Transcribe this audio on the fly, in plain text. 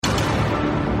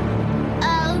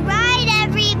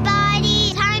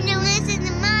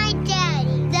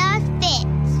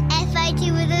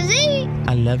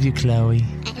love you, Chloe.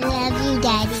 I love you,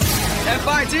 Daddy.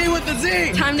 F-I-T with the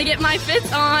Z. Time to get my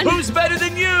Fitz on. Who's better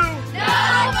than you?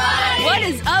 Nobody! What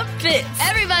is up, Fitz?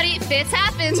 Everybody, Fitz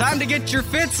happens. Time to get your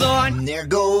Fitz on. And there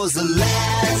goes the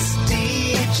last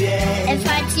DJ.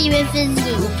 F-I-T with the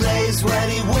Z. Who plays what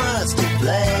he wants to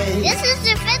play. This is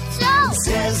the Fitz Show.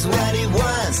 Says what he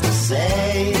wants to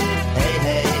say. Hey,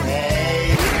 hey,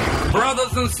 hey.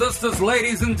 Brothers and sisters,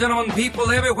 ladies and gentlemen,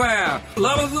 people everywhere,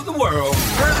 lovers of the world.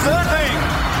 Presenting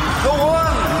the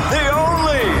one, the only.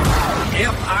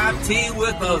 F-I-T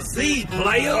with a Z,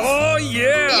 players. Oh,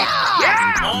 yeah.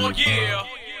 Yeah. Oh, yeah.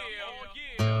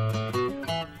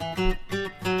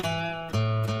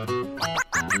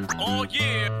 Oh,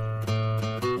 yeah.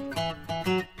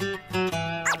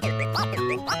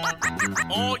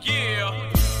 Oh,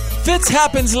 yeah. Fitz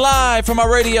happens live from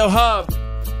our radio hub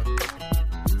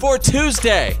for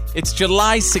Tuesday. It's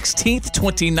July 16th,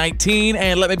 2019,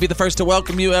 and let me be the first to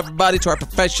welcome you, everybody, to our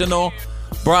professional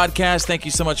broadcast. Thank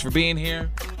you so much for being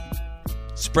here,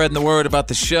 spreading the word about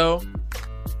the show,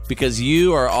 because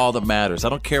you are all that matters. I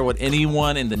don't care what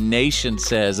anyone in the nation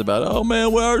says about, oh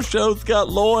man, well, our show's got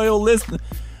loyal listeners.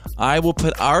 I will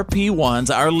put our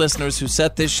P1s, our listeners who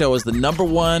set this show as the number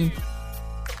one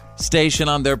station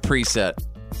on their preset,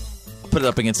 put it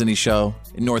up against any show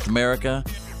in North America,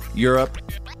 Europe,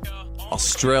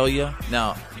 Australia.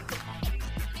 Now,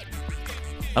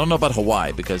 I don't know about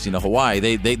Hawaii, because, you know, Hawaii,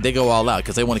 they go all out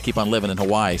because they want to keep on living in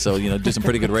Hawaii. So, you know, do some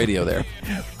pretty good radio there.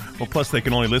 Well, plus they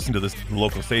can only listen to this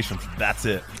local stations. That's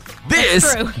it.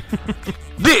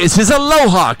 This is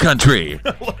Aloha Country.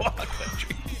 Aloha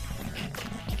country.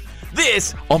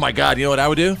 This, oh my God, you know what I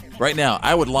would do? Right now,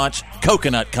 I would launch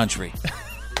Coconut Country.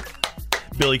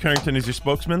 Billy Carrington is your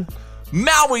spokesman?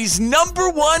 Maui's number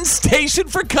one station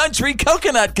for country,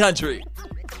 Coconut Country.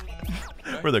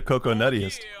 We're the cocoa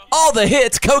nuttiest. All the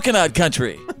hits, Coconut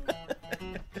Country.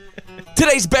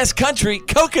 Today's best country,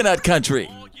 Coconut Country.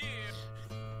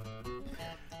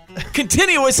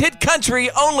 Continuous hit country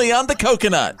only on the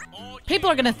Coconut. People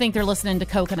are going to think they're listening to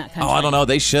Coconut Country. Oh, I don't know.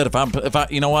 They should. If I,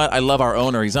 you know what? I love our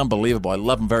owner. He's unbelievable. I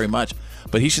love him very much.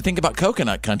 But he should think about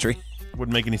Coconut Country.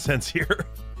 Wouldn't make any sense here.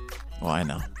 Well, I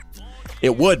know.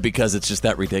 It would, because it's just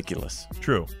that ridiculous.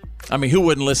 True. I mean, who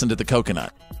wouldn't listen to the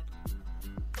Coconut?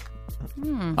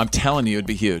 I'm telling you, it'd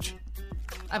be huge.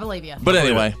 I believe you. But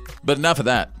anyway, enough of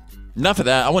that. Enough of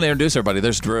that. I want to introduce everybody.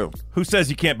 There's Drew. Who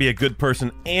says you can't be a good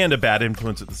person and a bad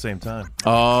influence at the same time?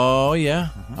 Oh, yeah.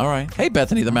 All right. Hey,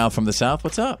 Bethany, the mouth from the south.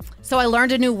 What's up? So I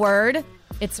learned a new word.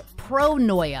 It's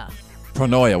pronoia.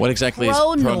 Pronoia. What exactly is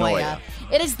pronoia?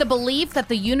 It is the belief that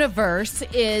the universe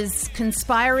is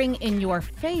conspiring in your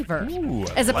favor. Ooh,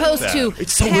 as opposed to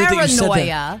it's so weird that you said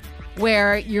paranoia,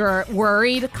 where you're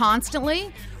worried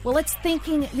constantly. Well, it's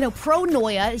thinking, you know,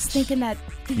 pronoia is thinking that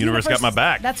the universe got my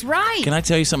back. That's right. Can I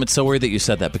tell you something? It's so weird that you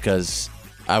said that, because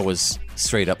I was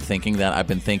straight up thinking that. I've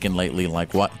been thinking lately,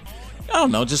 like, what? I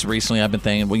don't know. Just recently I've been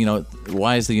thinking, well, you know,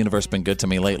 why has the universe been good to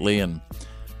me lately? And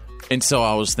so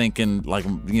I was thinking, like,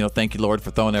 you know, thank you, Lord, for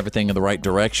throwing everything in the right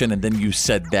direction. And then you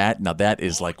said that. Now that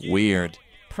is, like, weird.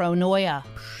 Pronoia.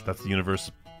 That's the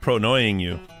universe pronoying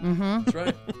you. Mm-hmm. That's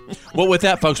right. Well, with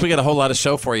that, folks, we got a whole lot of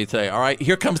show for you today. All right,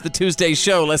 here comes the Tuesday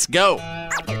show. Let's go.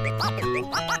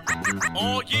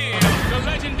 Oh, yeah. The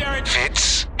legendary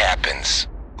Fitz happens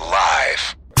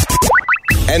live.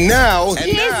 And now,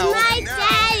 Here's my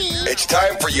daddy. it's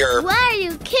time for your Why are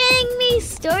you kidding me?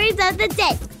 Stories of the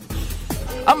day.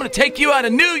 I'm going to take you out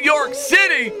of New York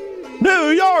City. New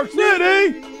York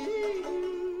City!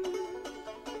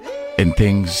 And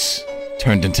things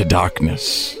turned into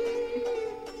darkness.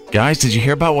 Guys, did you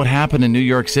hear about what happened in New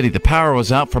York City? The power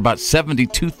was out for about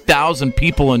 72,000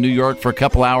 people in New York for a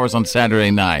couple hours on Saturday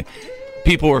night.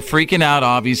 People were freaking out,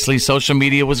 obviously. Social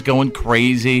media was going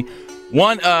crazy.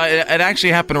 It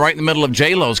actually happened right in the middle of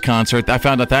J-Lo's concert. I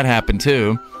found out that happened,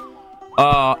 too.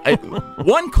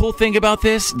 One cool thing about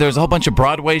this, there's a whole bunch of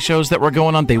Broadway shows that were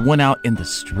going on. They went out in the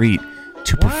street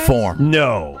to perform.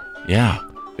 No. Yeah.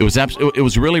 It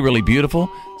was really, really beautiful.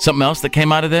 Something else that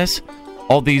came out of this,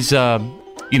 all these,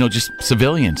 just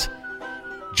civilians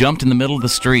jumped in the middle of the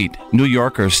street. New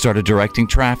Yorkers started directing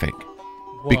traffic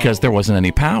because there wasn't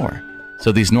any power.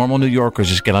 So these normal New Yorkers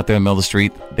just got out there in the middle of the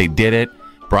street. They did it.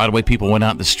 Broadway people went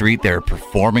out in the street. They were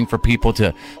performing for people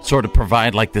to sort of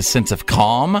provide like this sense of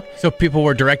calm. So people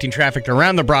were directing traffic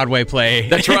around the Broadway play.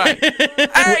 That's right.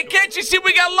 Hey, can't you see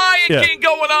we got Lion King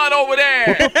going on over there?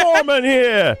 We're performing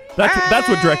here. That's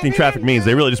what directing traffic means.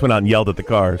 They really just went out and yelled at the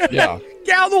cars. Yeah.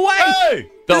 Get out of the way. Hey!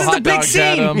 This is the big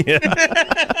scene. Yeah.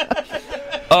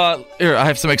 Here, I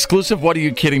have some exclusive What Are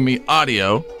You Kidding Me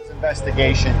audio.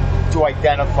 Investigation to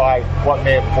identify what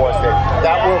may have caused it.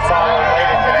 That will follow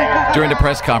later today. During the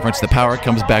press conference, the power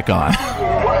comes back on.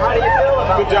 How do you feel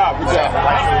about it? Good job.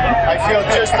 I feel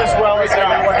just as well as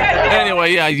everyone.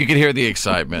 Anyway, yeah, you can hear the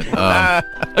excitement.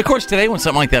 Of course, today when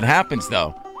something like that happens,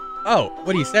 though. Oh,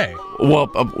 what do you say? Well,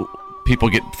 people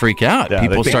freak out. Yeah,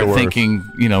 People they think start the worst. thinking,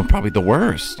 probably the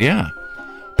worst. Yeah.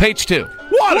 Page 2.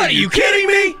 What are you kidding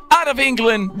me? Out of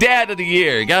England, Dad of the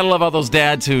Year. You gotta love all those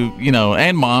dads who,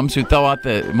 and moms who throw out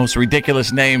the most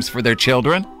ridiculous names for their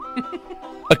children.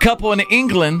 A couple in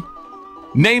England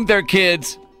named their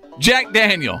kids Jack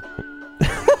Daniel.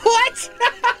 What?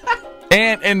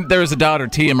 And there's a daughter,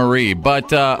 Tia Marie.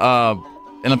 But, and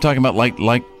I'm talking about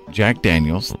like Jack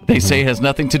Daniels. They say it has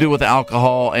nothing to do with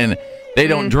alcohol, and they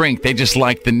don't drink. They just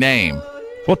like the name.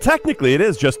 Well, technically, it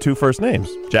is just 2 first names,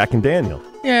 Jack and Daniel.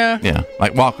 Yeah. Yeah,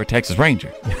 like Walker, Texas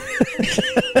Ranger.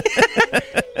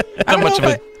 I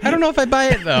don't know if I buy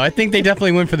it, though. I think they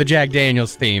definitely went for the Jack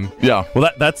Daniels theme. Yeah.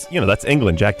 Well, that's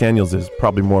England. Jack Daniels is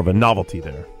probably more of a novelty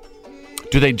there.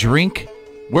 Do they drink?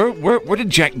 Where did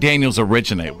Jack Daniels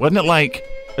originate? Wasn't it like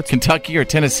Kentucky or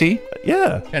Tennessee?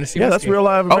 Yeah. Tennessee Yeah, that's whiskey. real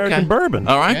live American bourbon.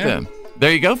 All right, then.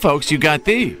 There you go, folks. You got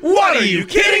the What are you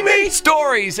kidding me?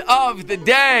 stories of the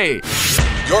day.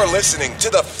 You're listening to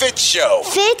The Fitz Show.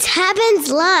 Fitz happens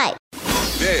live.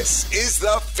 This is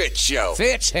The Fitz Show.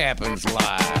 Fitz happens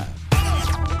live.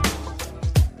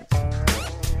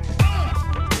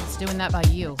 It's doing that by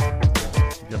you.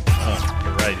 You're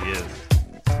right, he is.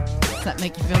 Does that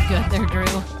make you feel good there, Drew?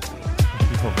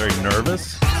 You feel very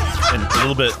nervous and a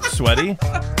little bit sweaty.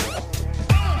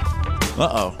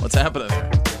 Uh-oh. What's happening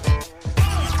here?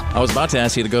 I was about to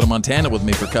ask you to go to Montana with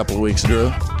me for a couple of weeks, Drew.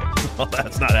 Well,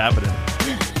 that's not happening.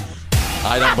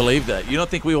 I don't believe that. You don't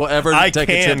think we will ever take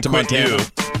a trip to Montana?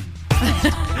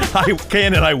 I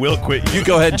can and I will quit you. You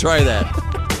go ahead and try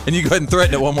that. And you go ahead and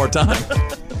threaten it one more time.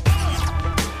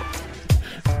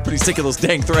 Pretty sick of those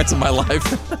dang threats in my life.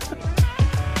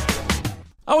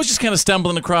 I was just kind of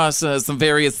stumbling across some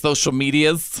various social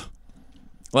medias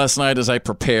last night as I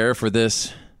prepare for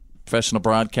this professional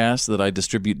broadcast that I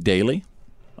distribute daily.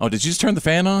 Oh, did you just turn the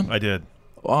fan on? I did.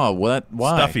 Oh, what?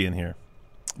 Why? Stuffy in here.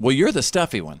 Well, you're the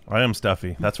stuffy one. I am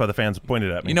stuffy. That's why the fans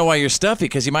pointed at me. You know why you're stuffy?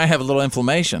 Because you might have a little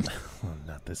inflammation. Oh,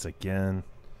 not this again.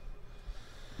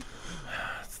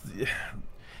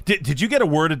 Did you get a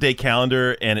word a day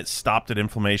calendar and it stopped at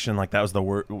inflammation? Like that was the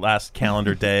last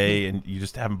calendar day and you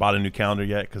just haven't bought a new calendar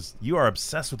yet? Because you are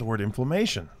obsessed with the word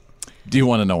inflammation. Do you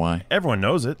want to know why? Everyone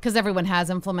knows it. Because everyone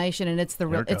has inflammation, and it's the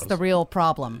real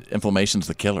problem. Inflammation's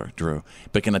the killer, Drew.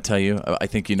 But can I tell you, I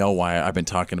think you know why I've been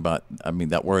talking about,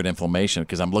 that word inflammation,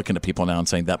 because I'm looking at people now and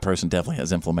saying that person definitely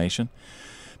has inflammation.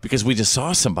 Because we just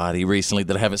saw somebody recently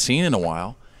that I haven't seen in a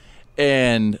while,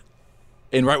 and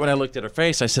right when I looked at her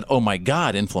face, I said, oh my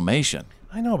God, inflammation.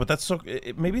 I know, but that's so,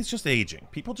 maybe it's just aging.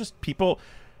 People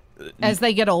as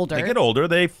they get older,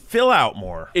 they fill out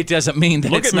more. It doesn't mean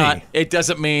that Look at me. It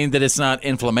doesn't mean that it's not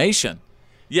inflammation.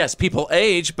 Yes, people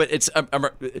age, but it's.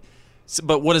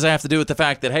 But what does that have to do with the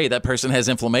fact that, hey, that person has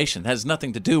inflammation? It has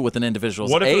nothing to do with an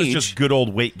individual's age. What if it was just good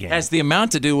old weight gain? It has the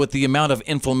amount to do with the amount of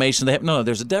inflammation they have. No,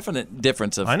 there's a definite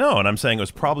difference of. I know, and I'm saying it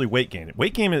was probably weight gain.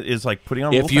 Weight gain is like putting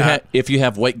on a little fat. If you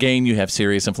have weight gain, you have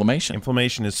serious inflammation.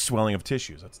 Inflammation is swelling of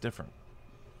tissues. That's different.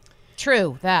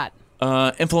 True, that.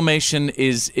 Inflammation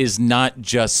is not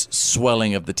just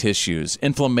swelling of the tissues.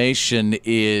 Inflammation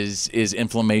is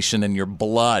inflammation in your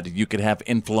blood. You could have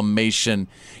inflammation.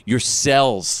 Your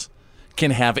cells can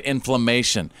have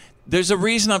inflammation. There's a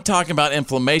reason I'm talking about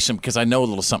inflammation, because I know a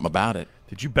little something about it.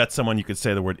 Did you bet someone you could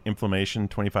say the word inflammation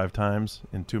 25 times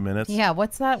in 2 minutes? Yeah,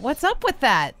 what's that? What's up with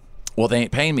that? Well, they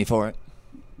ain't paying me for it.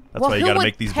 That's why you got to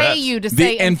make these bets. Who would pay you to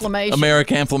say inflammation?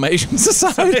 American Inflammation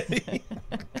Society.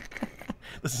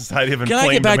 The Society of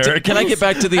Inflamed Americans. Can I get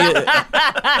back to the?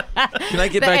 Can I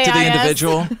get back to the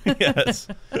individual? Yes.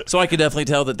 So I could definitely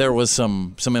tell that there was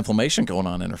some inflammation going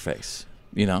on in her face.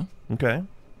 You know. Okay.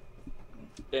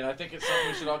 And I think it's something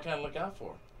we should all kind of look out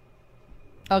for.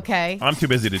 Okay. I'm too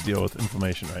busy to deal with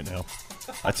inflammation right now.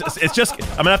 It's just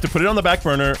I'm gonna have to put it on the back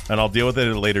burner, and I'll deal with it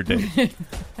at a later date.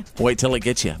 Wait till it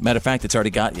gets you. Matter of fact, it's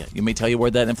already got you. You may tell you where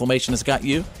that inflammation has got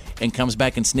you, and comes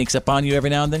back and sneaks up on you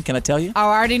every now and then. Can I tell you? I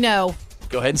already know.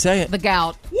 Go ahead and say it. The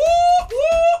gout.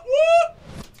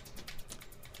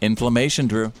 Inflammation,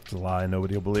 Drew. It's a lie.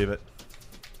 Nobody will believe it.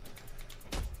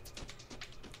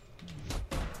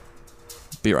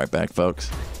 Be right back,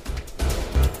 folks.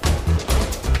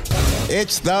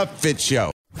 It's The Fitz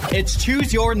Show. It's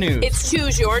Choose Your News. It's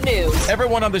Choose Your News.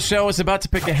 Everyone on the show is about to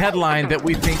pick a headline that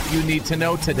we think you need to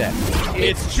know today.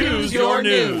 It's Choose Your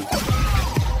News.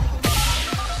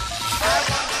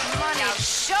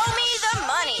 Show me the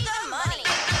money.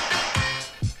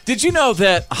 Did you know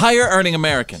that higher earning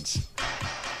Americans,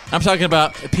 I'm talking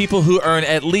about people who earn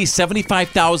at least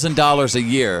 $75,000 a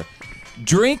year,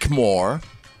 drink more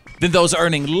than those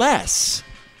earning less?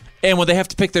 And when they have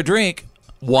to pick their drink,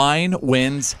 wine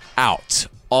wins out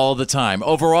all the time.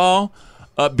 Overall,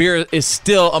 beer is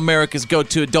still America's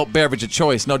go-to adult beverage of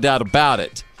choice, no doubt about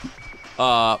it.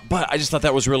 But I just thought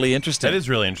that was really interesting. That is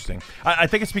really interesting. I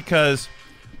think it's because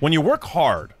when you work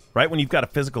hard, right, when you've got a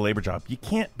physical labor job, you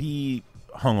can't be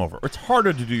hungover. It's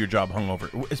harder to do your job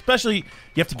hungover, especially you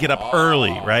have to get up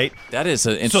early, right? That is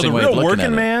an So interesting the way of real looking at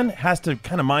working it. man has to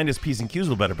kind of mind his P's and Q's a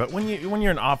little better. But when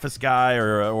you're an office guy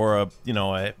or a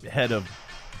a head of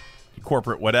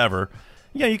corporate whatever,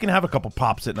 yeah, you can have a couple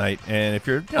pops at night, and if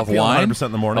you're Of feeling wine? 100%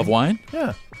 in the morning, Of wine?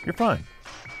 yeah, you're fine.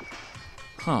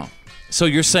 Huh. So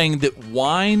you're saying that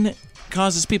wine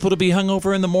causes people to be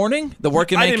hungover in the morning? The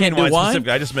working I man didn't can't mean do wine wine?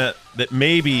 specifically. I just meant that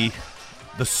maybe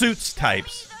the suits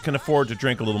types can afford to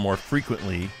drink a little more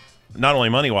frequently, not only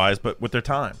money-wise, but with their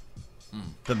time,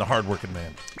 than the hard-working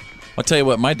man. I'll tell you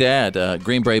what, my dad,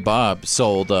 Green Bray Bob,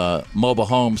 sold mobile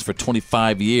homes for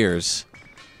 25 years.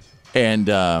 And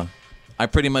I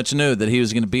pretty much knew that he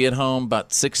was going to be at home about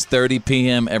 6:30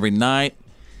 p.m. every night.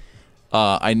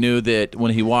 I knew that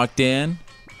when he walked in,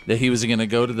 that he was going to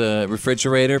go to the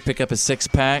refrigerator, pick up a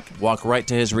 6-pack, walk right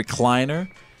to his recliner,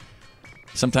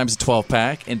 sometimes a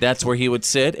 12-pack, and that's where he would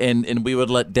sit, and we would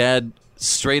let Dad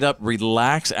straight up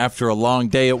relax after a long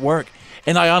day at work.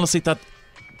 And I honestly thought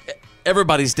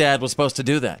everybody's dad was supposed to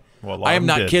do that. Well, a lot I of am them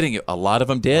not did. kidding you. A lot of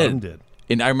them did. A lot of them did.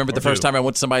 And I remember Or the first do. time I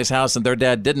went to somebody's house and their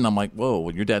dad didn't. I'm like, whoa,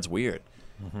 well, your dad's weird.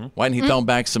 Why didn't he throw him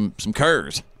back some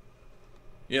Kurs?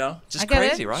 You know, just I get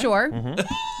crazy, it. right? Sure.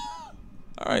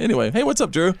 All right, anyway. Hey, what's up,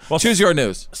 Drew? Well, choose your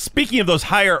news. Speaking of those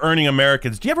higher earning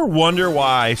Americans, do you ever wonder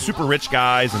why super rich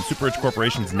guys and super rich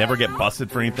corporations never get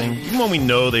busted for anything, even when we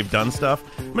know they've done stuff?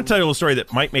 I'm going to tell you a little story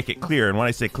that might make it clear, and when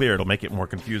I say clear, it'll make it more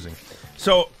confusing.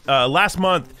 So last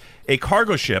month, a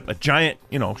cargo ship, a giant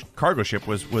cargo ship,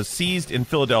 was seized in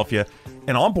Philadelphia,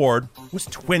 and on board was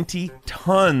 20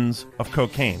 tons of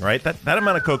cocaine, right? That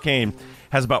amount of cocaine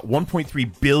has about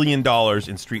 $1.3 billion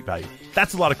in street value.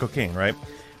 That's a lot of cocaine, right?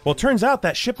 Well, it turns out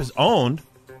that ship is owned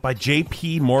by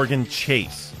J.P. Morgan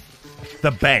Chase,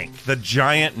 the bank, the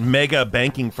giant mega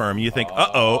banking firm. You think,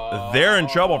 uh-oh, they're in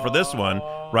trouble for this one,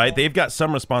 right? They've got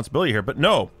some responsibility here. But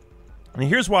no. And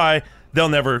here's why they'll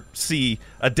never see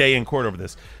a day in court over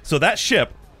this. So that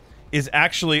ship is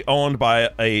actually owned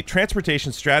by a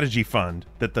transportation strategy fund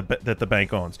that the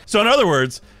bank owns. So in other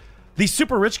words, these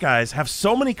super rich guys have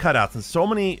so many cutouts and so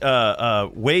many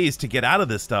ways to get out of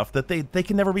this stuff that they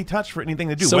can never be touched for anything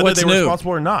they do, So whether what's they were new?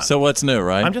 responsible or not. So what's new,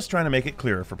 right? I'm just trying to make it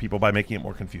clearer for people by making it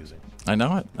more confusing. I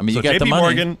know it. I mean, So you got the JP money.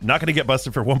 Morgan not going to get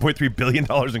busted for $1.3 billion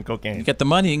in cocaine. You got the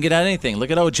money. You can get out of anything.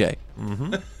 Look at OJ.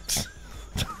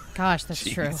 Gosh, that's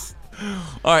true.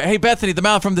 All right. Hey, Bethany, the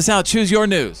mouth from the South. Choose your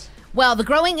news. Well, the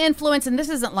growing influence, and this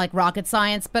isn't like rocket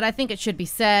science, but I think it should be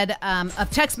said,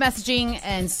 of text messaging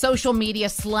and social media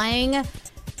slang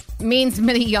means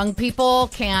many young people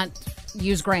can't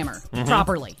use grammar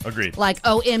properly. Agreed. Like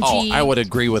OMG. Oh, I would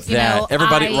agree with that.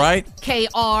 Everybody, right?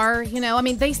 KR, I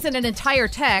mean, they send an entire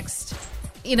text,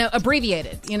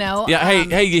 abbreviated, Yeah.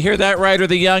 Hey, you hear that, Ryder,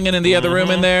 the youngin' in the other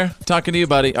room in there? Talking to you,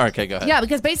 buddy. All right, okay, go ahead. Yeah,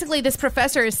 because basically this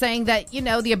professor is saying that,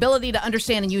 the ability to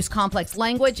understand and use complex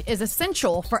language is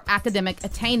essential for academic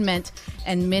attainment.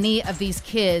 And many of these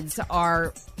kids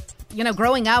are,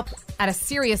 growing up at a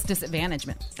serious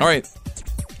disadvantagement. All right.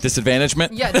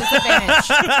 Disadvantagement? Yeah, disadvantage.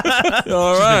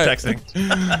 All right. Texting.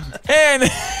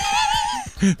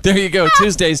 And there you go.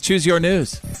 Tuesdays, choose your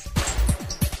news.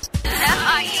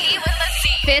 F-I-T with a C.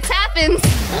 Fitz happens.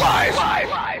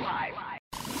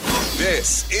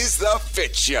 This is the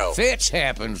Fitz Show. Fitz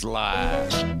happens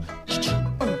live.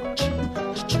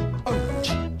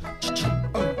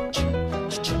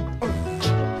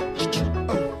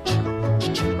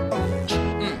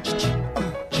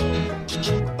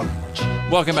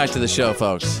 Welcome back to the show,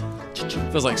 folks.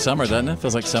 Feels like summer, doesn't it?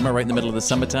 Feels like summer right in the middle of the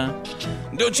summertime.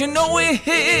 Don't you know we're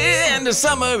here and the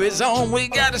summer is on? We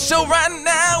got a show right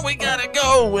now. We got it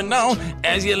going on.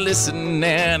 As you listen,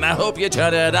 and I hope you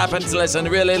turn it up and listen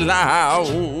really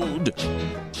loud.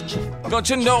 Don't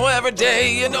you know every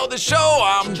day, the show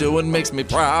I'm doing makes me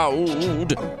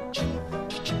proud.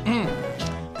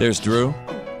 There's Drew.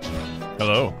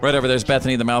 Hello. Right over there's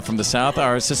Bethany, the mouth from the South.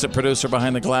 Our assistant producer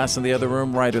behind the glass in the other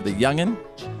room, Ryder the youngin'.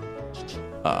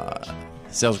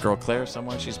 Sales girl Claire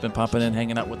somewhere. She's been popping in,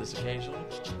 hanging out with us occasionally.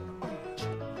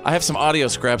 I have some audio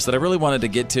scraps that I really wanted to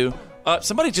get to.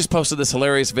 Somebody just posted this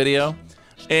hilarious video,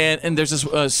 and there's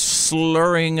this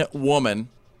slurring woman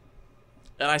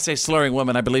and I say slurring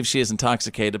woman, I believe she is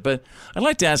intoxicated. But I'd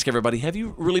like to ask everybody, have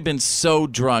you really been so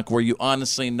drunk where you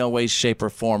honestly, in no way, shape, or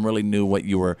form really knew what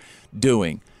you were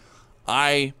doing?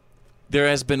 There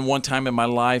has been one time in my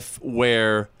life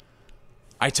where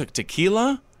I took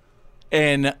tequila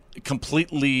and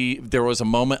completely, there was a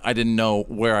moment I didn't know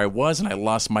where I was and I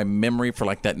lost my memory for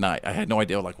like that night. I had no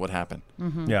idea like what happened.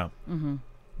 Mm-hmm. Yeah. Mm-hmm.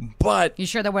 But you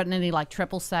sure there wasn't any like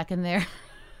triple sec in there?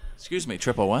 Excuse me,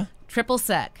 triple what? Triple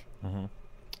sec. Mm-hmm.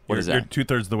 What is that? You're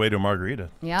 2/3 the way to a margarita.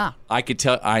 Yeah. I could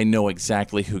tell. I know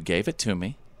exactly who gave it to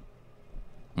me.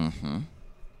 Mm-hmm.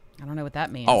 I don't know what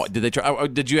that means. Oh, did they try?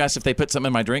 Did you ask if they put something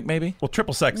in my drink? Maybe. Well,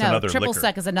 triple sec's no, another triple liquor.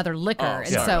 sec is another liquor, Oh, and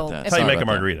sorry so about that. That's how you Sorry make a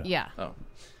about that. margarita. yeah.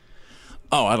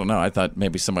 Oh, I don't know. I thought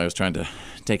maybe somebody was trying to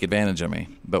take advantage of me,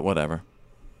 but whatever.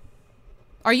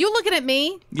 Are you looking at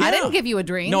me? Yeah. I didn't give you a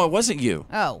drink. No, it wasn't you.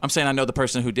 Oh. I'm saying I know the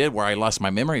person who did, where I lost my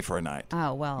memory for a night.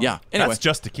 Oh well. Yeah. Anyway, That's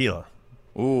just tequila.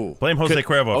 Ooh. Blame Jose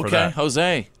Cuervo for that. Okay,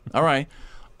 Jose. All right.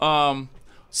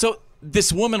 So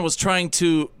this woman was trying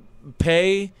to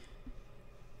pay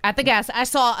At the gas, I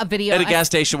saw a video at a gas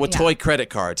station with yeah. toy credit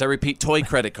cards. I repeat, toy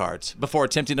credit cards before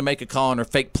attempting to make a call on her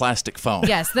fake plastic phone.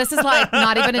 Yes, this is like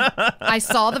not even. I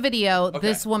saw the video. Okay.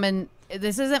 This woman.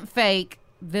 This isn't fake.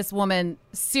 This woman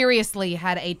seriously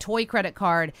had a toy credit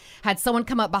card. Had someone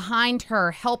come up behind her,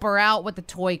 help her out with the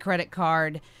toy credit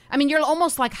card. I mean, you're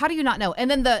almost like, how do you not know? And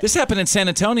then This happened in San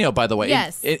Antonio, by the way.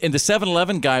 Yes. And the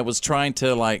 7-Eleven guy was trying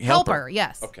to like help her.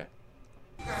 Yes. Okay.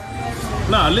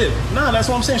 That's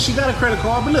what I'm saying. She got a credit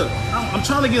card, but look, I'm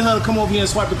trying to get her to come over here and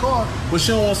swipe the card, but she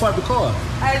don't want to swipe the card.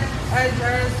 I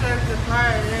just swiped the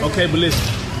card. Okay, but listen.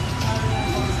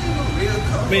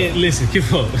 Man, listen, keep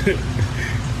up.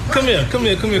 Come here.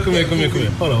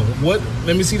 Hold on. What?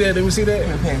 Let me see that.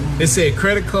 It said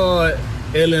credit card,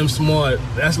 LM Smart.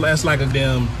 That's like a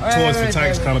damn Toys for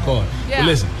Tigers kind of card. Yeah. But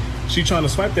listen, she trying to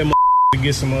swipe that to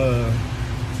get some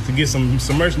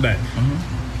merchandise.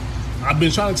 Mm-hmm. I've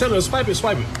been trying to tell her, swipe it,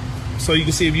 so you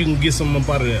can see if you can get something up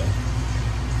out of there.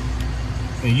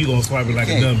 And you gonna swipe it like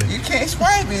a dummy. You can't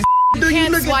swipe it. You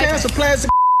can't look swipe at that? It's a plastic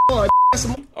card.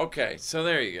 Okay, so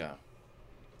there you go.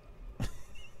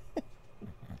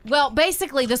 Well,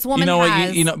 basically, this woman You know has.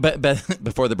 what? You know, Beth,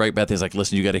 before the break, Beth is like,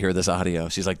 "Listen, you got to hear this audio."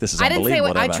 She's like, "This is I didn't say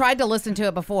unbelievable." what I tried to listen to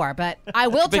it before, but I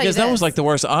will tell you because this. that was like the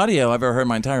worst audio I've ever heard in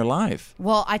my entire life.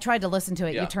 Well, I tried to listen to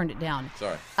it. Yeah. You turned it down.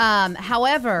 Sorry.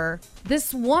 However,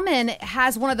 this woman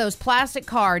has one of those plastic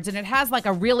cards, and it has like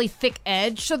a really thick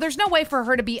edge, so there's no way for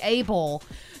her to be able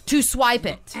to swipe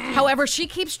it. However, she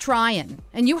keeps trying,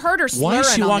 and you heard her slurring. Why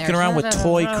is she on walking there. around with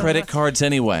toy credit cards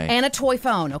anyway? And a toy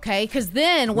phone, okay? Because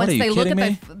then once are you they look kidding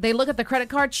at me? they look at the credit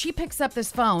card, she picks up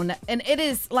this phone, and it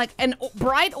is like an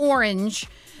bright orange,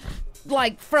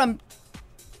 like from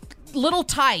Little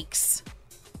Tykes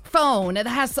phone. It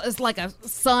has it's like a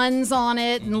suns on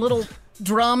it and little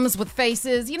drums with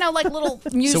faces, you know, like little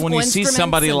musical So when you see instruments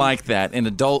somebody and- like that, an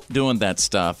adult doing that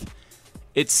stuff,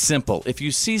 it's simple. If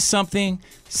you see something,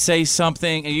 say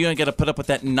something, and you don't got to put up with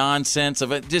that nonsense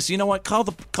of it. Just, you know what? Call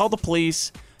the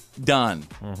police. Done.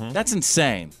 Mm-hmm. That's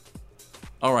insane.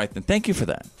 All right, then. Thank you for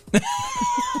that. The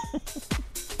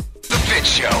Fitz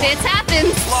Show. Fitz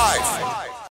happens. Live.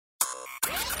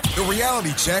 The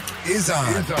reality check is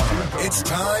on. It's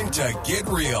time to get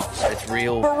real. It's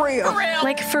real. For real.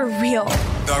 Like for real.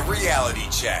 The reality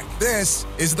check. This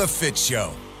is The Fitz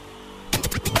Show.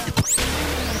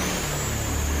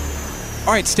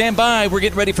 All right, stand by. We're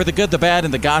getting ready for the good, the bad,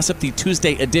 and the gossip, the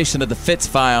Tuesday edition of the Fitz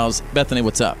Files. Bethany,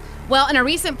 what's up? Well, in a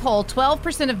recent poll,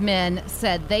 12% of men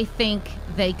said they think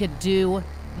they could do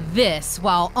this,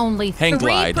 while only Hang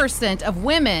glide. 3% of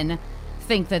women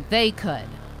think that they could.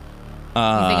 You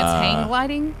think it's hang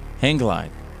gliding? Hang glide.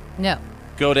 No.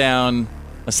 Go down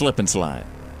a slip and slide.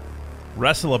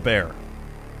 Wrestle a bear.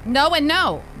 No and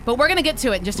no. But we're going to get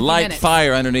to it in just a few Light minutes.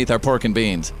 fire underneath our pork and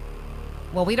beans.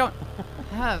 Well, we don't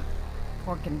have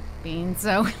pork and beans,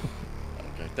 so... Okay,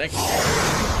 thank you.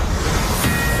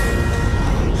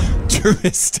 Drew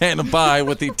is standing by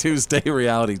with the Tuesday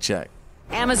reality check.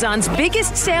 Amazon's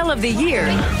biggest sale of the year.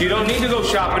 You don't need to go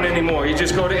shopping anymore. You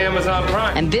just go to Amazon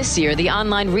Prime. And this year, the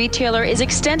online retailer is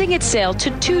extending its sale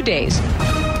to 2 days.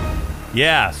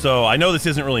 Yeah, so I know this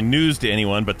isn't really news to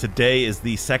anyone, but today is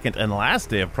the second and last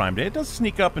day of Prime Day. It does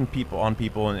sneak up on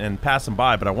people and pass them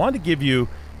by, but I wanted to give you...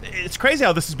 It's crazy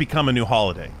how this has become a new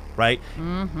holiday, right?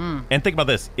 Mm-hmm. And think about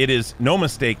this. It is no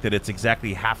mistake that it's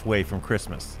exactly halfway from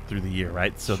Christmas through the year,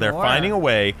 right? So they're Sure. finding a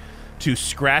way to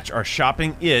scratch our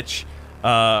shopping itch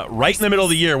right in the middle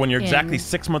of the year when you're exactly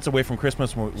 6 months away from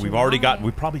Christmas. We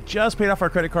probably just paid off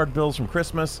our credit card bills from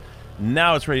Christmas.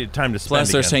 Now it's time to spend.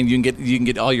 Plus, they're again. saying you can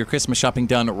get all your Christmas shopping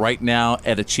done right now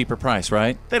at a cheaper price,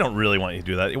 right? They don't really want you to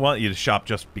do that. They want you to shop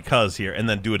just because here and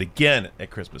then do it again at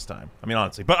Christmas time. I mean,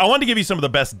 honestly. But I wanted to give you some of the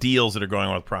best deals that are going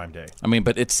on with Prime Day. I mean,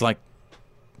 but it's like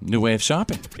new way of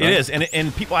shopping. Right? It is,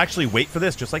 and people actually wait for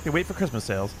this, just like they wait for Christmas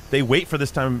sales. They wait for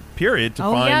this time period to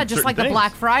find just certain like things. the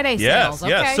Black Friday sales.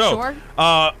 Yes. Okay, So, sure.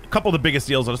 a couple of the biggest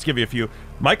deals, I'll just give you a few.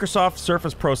 Microsoft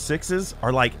Surface Pro 6s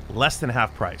are like less than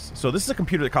half price. So this is a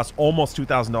computer that costs almost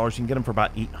 $2,000. You can get them for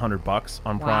about $800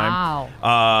 on Prime.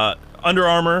 Wow. Under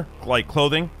Armour, like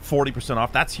clothing, 40%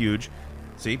 off. That's huge.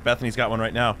 See, Bethany's got one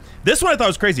right now. This one I thought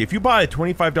was crazy. If you buy a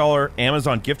 $25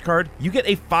 Amazon gift card, you get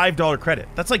a $5 credit.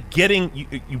 That's like getting,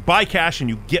 you buy cash and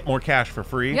you get more cash for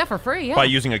free. Yeah, for free, yeah. By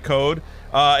using a code.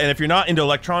 And if you're not into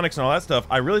electronics and all that stuff,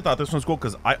 I really thought this one's cool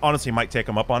because I honestly might take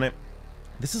them up on it.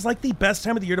 This is like the best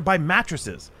time of the year to buy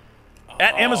mattresses.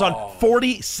 At Amazon,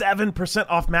 47%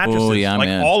 off mattresses. Oh, yeah, like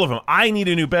man. all of them. I need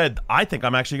a new bed. I think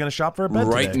I'm actually going to shop for a bed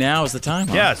Right today. now is the time.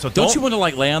 Huh? Yeah, so don't you want to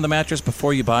like lay on the mattress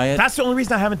before you buy it? That's the only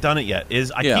reason I haven't done it yet.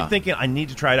 Is I keep thinking I need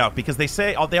to try it out because they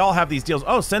say they all have these deals.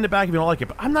 Oh, send it back if you don't like it.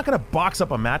 But I'm not going to box up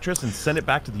a mattress and send it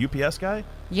back to the UPS guy.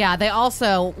 Yeah, they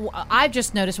also, I've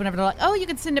just noticed whenever they're like, oh, you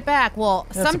can send it back. Well,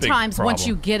 That's a big sometimes once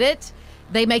problem. you get it,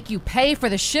 they make you pay for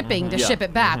the shipping to ship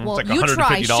it back. Well, It's like you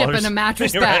try $150. shipping a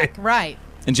mattress back. Right.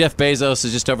 And Jeff Bezos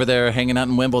is just over there hanging out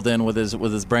in Wimbledon with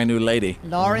his brand new lady.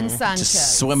 Lauren Sanchez.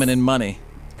 Just swimming in money.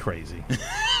 Crazy.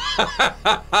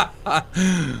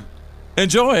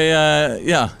 Enjoy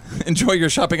your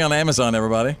shopping on Amazon,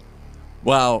 everybody.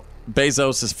 Wow,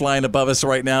 Bezos is flying above us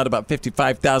right now at about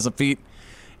 55,000 feet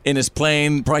in his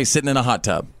plane, probably sitting in a hot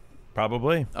tub.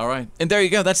 Probably. All right. And there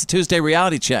you go. That's the Tuesday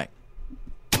reality check.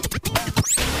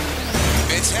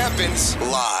 It happens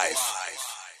live.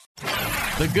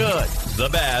 The good, the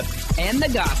bad, and the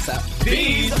gossip.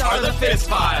 These are the Fitz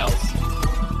Files.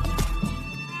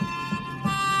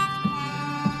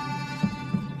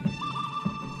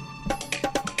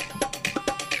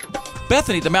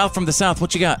 Bethany, the mouth from the south,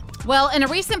 what you got? Well, in a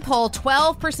recent poll,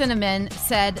 12% of men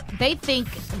said they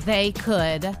think they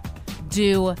could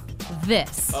do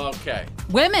this. Okay.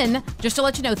 Women, just to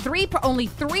let you know, only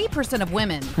 3% of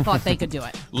women thought they could do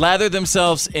it. Lather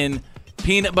themselves in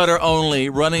peanut butter only,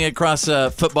 running across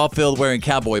a football field wearing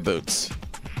cowboy boots.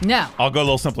 No. I'll go a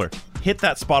little simpler. Hit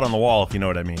that spot on the wall, if you know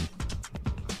what I mean.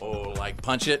 Oh, like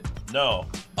punch it? No.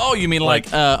 Oh, you mean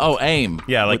like aim.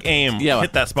 Yeah, like aim. Yeah.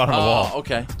 Hit that spot on the wall.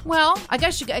 Okay. Well, I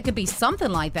guess it could be something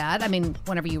like that. I mean,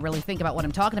 whenever you really think about what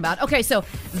I'm talking about. Okay, so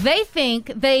they think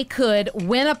they could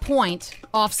win a point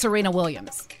off Serena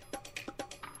Williams.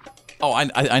 Oh,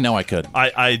 I know I could.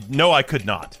 I know I could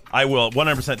not. I will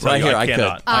 100% tell Right you here, I I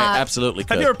cannot. could. I absolutely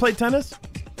could. Have you ever played tennis?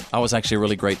 I was actually a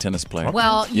really great tennis player.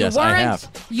 Well, yes, I have.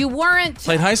 You weren't.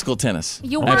 Played high school tennis.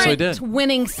 You I actually weren't did.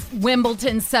 winning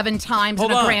Wimbledon 7 times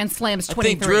Hold and a on. Grand Slam's I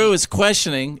 23. think Drew is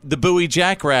questioning the Bowie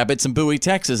Jackrabbits in Bowie,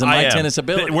 Texas, and my tennis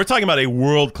ability. We're talking about a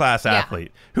world-class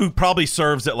athlete who probably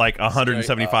serves at like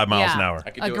 175 miles an hour. I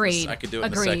could do Agreed. I could do it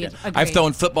in a Agreed. second. Agreed. I've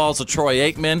thrown footballs to Troy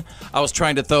Aikman. I was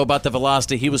trying to throw about the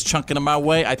velocity. He was chunking them my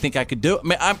way. I think I could do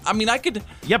it. I mean, I could.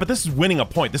 Yeah, but this is winning a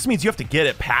point. This means you have to get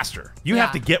it past her. You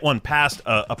have to get one past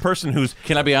a person whose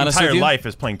Can I be honest entire with you? life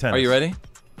is playing tennis. Are you ready?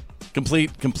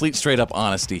 Complete straight up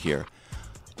honesty here.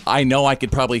 I know I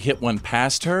could probably hit one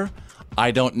past her.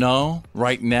 I don't know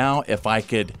right now if I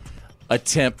could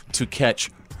attempt to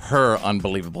catch her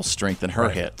unbelievable strength and her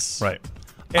hits. Right.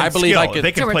 I And believe skill. I could.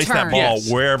 They can place that ball Yes.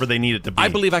 wherever they need it to be. I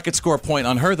believe I could score a point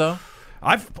on her though.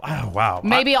 Wow.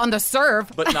 Maybe on the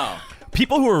serve. But no.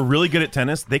 People who are really good at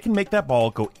tennis, they can make that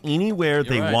ball go anywhere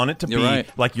they right. want it to You're be. right.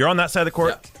 Like you're on that side of the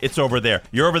court, it's over there.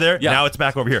 You're over there, now it's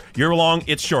back over here. You're long,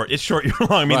 it's short. It's short, you're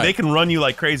long. I mean, Right. they can run you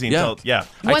like crazy until,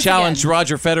 I challenged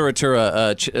Roger Federer to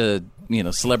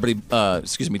a celebrity,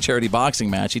 charity boxing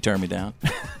match. He turned me down.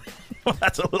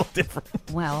 That's a little different.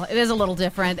 Well, it is a little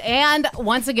different. And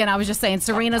once again, I was just saying,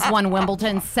 Serena's won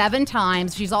Wimbledon 7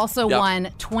 times. She's also won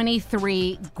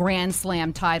 23 Grand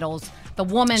Slam titles. The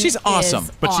woman She's awesome.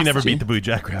 is But she never awesome. beat the Bowie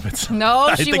Jackrabbits. No,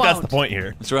 I she think that's won't. the point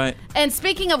here. That's right. And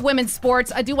speaking of women's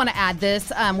sports, I do want to add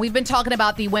this. We've been talking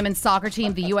about the women's soccer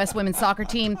team, the U.S. women's soccer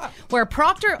team, where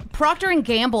Procter &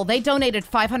 Gamble, they donated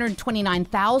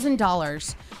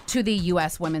 $529,000 to the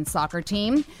U.S. women's soccer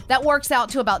team. That works out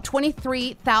to about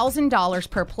 $23,000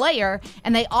 per player.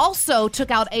 And they also took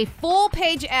out a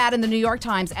full-page ad in the New York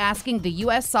Times asking the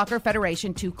U.S. Soccer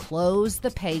Federation to close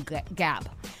the pay gap.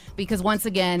 Because once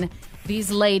again,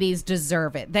 these ladies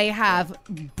deserve it. They have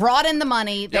brought in the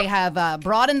money. They have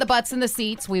brought in the butts in the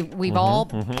seats. We've all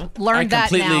learned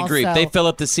that now. I completely agree. so- If they fill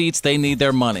up the seats, they need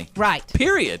their money. Right.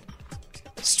 Period.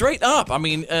 Straight up. I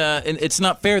mean, and it's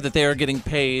not fair that they are getting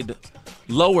paid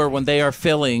lower when they are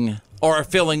filling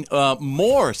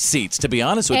more seats, to be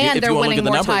honest with you. And if they're you want to winning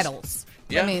look at the more numbers. titles.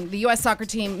 Yeah. I mean, the U.S. soccer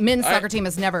team, men's soccer team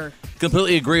has never...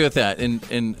 Completely agree with that.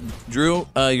 And Drew,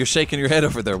 you're shaking your head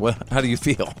over there. How do you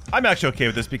feel? I'm actually okay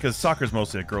with this because soccer's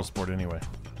mostly a girl sport anyway.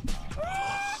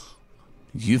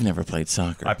 You've never played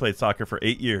soccer. I played soccer for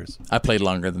 8 years. I played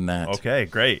longer than that. Okay,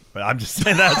 great. But I'm just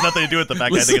saying that has nothing to do with the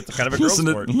fact that I think it's kind of a girl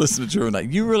sport. Listen to Drew and I.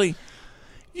 You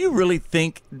really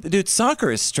think, dude,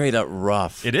 soccer is straight up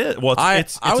rough. It is. Well,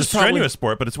 it's a strenuous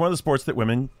sport, but it's one of the sports that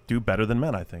women do better than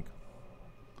men, I think.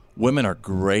 Women are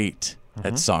great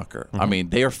at soccer. I mean,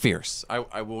 they are fierce.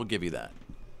 I will give you that.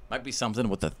 Might be something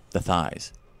with the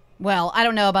thighs. Well, I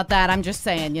don't know about that. I'm just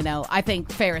saying, I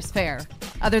think fair is fair.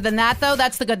 Other than that, though,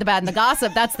 that's the good, the bad, and the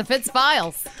gossip. That's the Fitz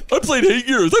Files. I played 8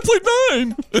 years. I played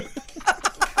 9.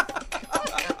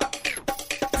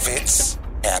 Fitz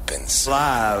happens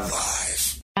Live.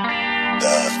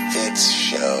 The Fitz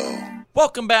Show.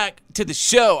 Welcome back to the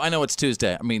show. I know it's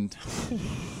Tuesday. I mean,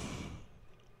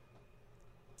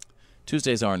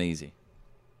 Tuesdays aren't easy.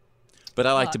 But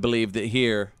I like to believe that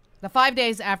here... The 5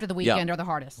 days after the weekend are the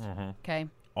hardest. Okay?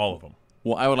 All of them.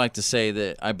 Well, I would like to say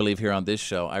that I believe here on this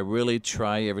show, I really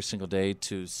try every single day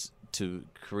to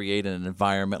create an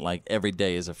environment like every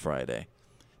day is a Friday.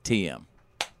 TM.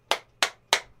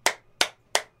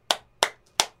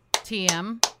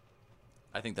 TM.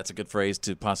 I think that's a good phrase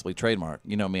to possibly trademark.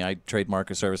 You know me, I trademark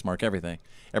or service mark everything.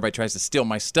 Everybody tries to steal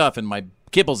my stuff and my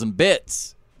kibbles and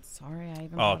bits. Sorry, I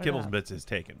even Oh, kibbles and bits is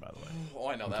taken, by the way. Oh,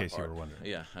 I know that part. In case you were wondering.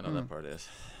 Yeah, I know that part is.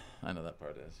 I know that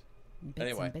part is. Bits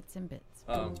anyway. and bits and bits.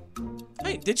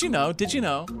 Hey, did you know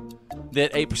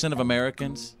that 8% of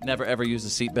Americans never ever use a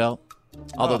seatbelt?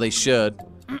 Although they should,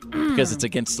 because it's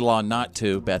against the law not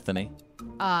to, Bethany.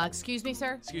 Excuse me,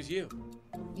 sir? Excuse you.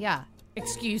 Yeah,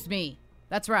 excuse me.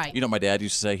 That's right. You know what my dad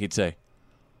used to say? He'd say,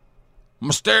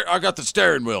 I got the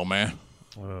steering wheel, man.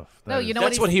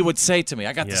 That's what he would say to me.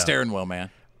 I got the steering wheel, man.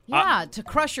 Yeah, to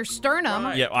crush your sternum.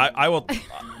 Right. Yeah, I will.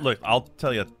 Look, I'll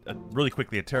tell you really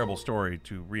quickly a terrible story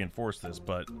to reinforce this,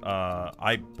 but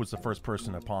I was the first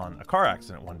person upon a car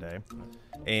accident one day,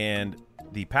 and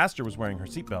the passenger was wearing her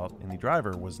seatbelt, and the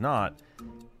driver was not,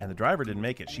 and the driver didn't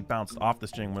make it. She bounced off the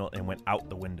steering wheel and went out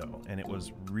the window, and it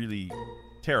was really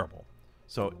terrible.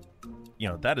 So,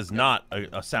 that is not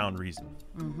a sound reason.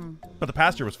 Mm-hmm. But the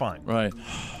passenger was fine. Right.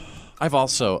 I've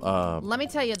also let me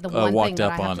tell you the one thing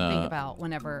that I have to think on about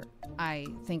whenever I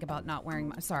think about not wearing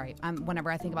my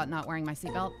whenever I think about not wearing my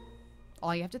seatbelt.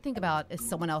 All you have to think about is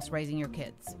someone else raising your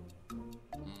kids.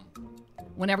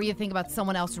 Whenever you think about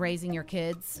someone else raising your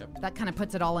kids, that kind of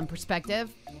puts it all in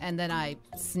perspective, and then I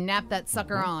snap that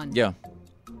sucker on. Yeah.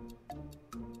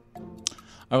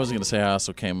 I was going to say I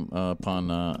also came upon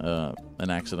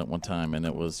an accident one time, and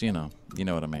it was, you know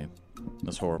what I mean. It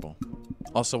was horrible.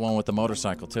 Also one with the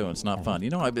motorcycle, too. It's not fun.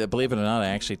 I believe it or not, I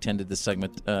actually intended this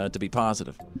segment to be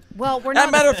positive. Well, we're not... As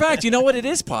a matter of fact, you know what? It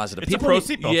is positive. It's a pro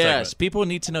seatbelt segment. People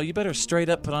need to know. You better straight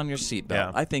up put on your seatbelt.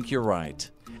 Yeah. I think you're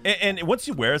right. And once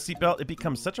you wear a seatbelt, it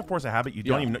becomes such a force of habit. You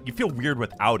don't even know. You feel weird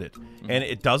without it, and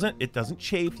it doesn't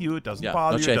chafe you. It doesn't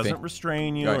bother you. It doesn't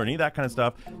restrain you or any of that kind of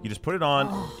stuff. You just put it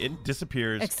on. It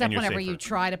disappears. Except and you're whenever safer. you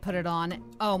try to put it on.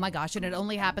 Oh my gosh! And it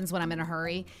only happens when I'm in a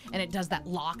hurry, and it does that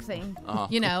lock thing.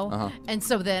 And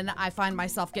so then I find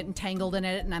myself getting tangled in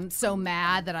it, and I'm so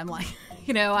mad that I'm like,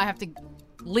 I have to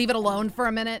leave it alone for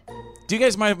a minute. Do you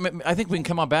guys mind? I think we can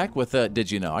come on back with Did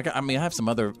You Know? I have some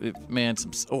other, I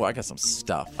got some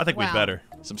stuff. I think we better.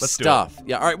 Some stuff.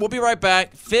 Yeah, all right, we'll be right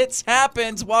back. Fitz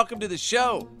Happens. Welcome to the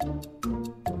show.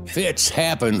 Fitz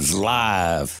Happens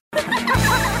Live.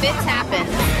 Fitz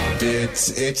Happens.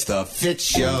 It's the Fitz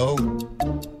Show.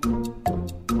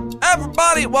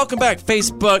 Everybody, welcome back.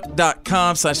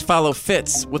 Facebook.com/follow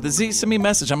Fitz with a Z. Send me a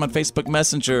message. I'm on Facebook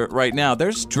Messenger right now.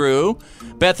 There's Drew.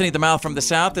 Bethany, the mouth from the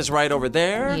south, is right over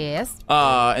there. Yes.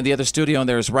 In the other studio, and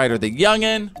there's Ryder the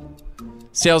youngin'.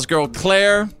 Sales girl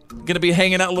Claire, going to be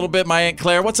hanging out a little bit. My Aunt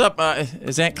Claire. What's up?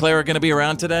 Is Aunt Claire going to be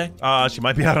around today? She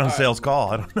might be out on a sales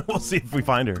call. I don't know. We'll see if we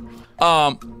find her.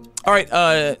 All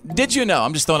right. Did you know?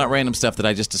 I'm just throwing out random stuff that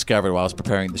I just discovered while I was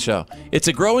preparing the show. It's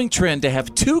a growing trend to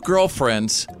have 2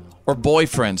 girlfriends or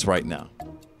boyfriends right now.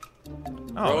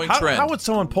 Oh, how would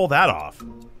someone pull that off?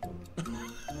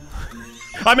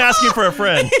 I'm asking for a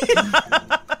friend.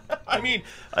 I mean,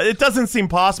 it doesn't seem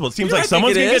possible. It seems like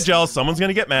someone's going to get jealous, someone's going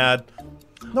to get mad.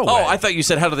 No way. I thought you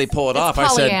said, how do they pull it off?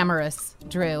 It's polyamorous,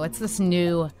 Drew. It's this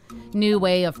new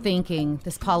way of thinking,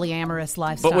 this polyamorous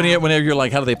lifestyle. But whenever you're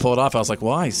like, how do they pull it off? I was like,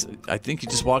 why? I think you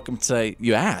just walk up and say,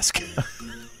 you ask.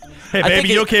 Hey, baby,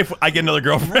 you okay if I get another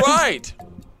girlfriend? Right.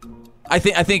 I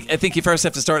think you first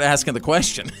have to start asking the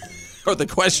question or the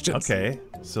questions. Okay,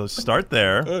 so start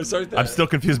there. I'm still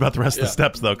confused about the rest of the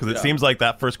steps, though, because it seems like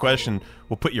that first question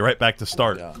will put you right back to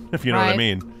start, if you know what I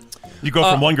mean. You go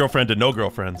from one girlfriend to no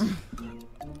girlfriends.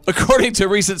 According to a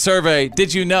recent survey,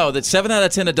 did you know that 7 out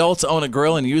of 10 adults own a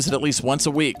grill and use it at least once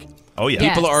a week? Oh, yeah.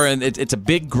 People are in it's a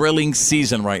big grilling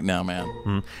season right now,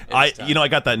 man. I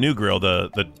got that new grill,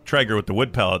 the Traeger with the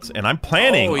wood pellets, and I'm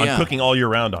planning on cooking all year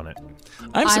round on it.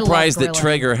 I'm surprised that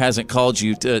Traeger hasn't called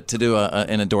you to do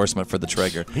an endorsement for the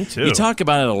Traeger. Me too. You talk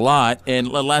about it a lot, and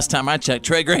last time I checked,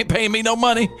 Traeger ain't paying me no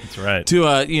money. That's right. To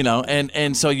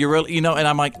and so you're really and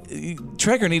I'm like,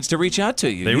 Traeger needs to reach out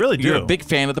to you. They really do. You're a big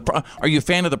fan of the. Are you a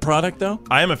fan of the product though?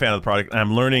 I am a fan of the product, and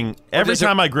I'm learning every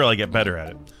time I grill, I get better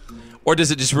at it. Or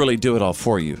does it just really do it all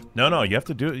for you? No, you have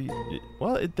to do it.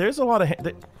 Well, there's a lot of.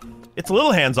 It's a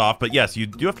little hands off, but yes, you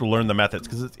do have to learn the methods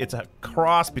because it's a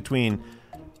cross between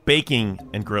baking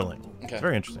and grilling. Okay. It's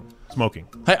very interesting. Smoking.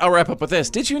 Hey, I'll wrap up with this.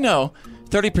 Did you know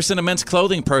 30% of men's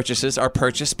clothing purchases are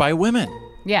purchased by women?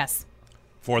 Yes.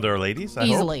 For their ladies?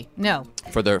 Easily. No.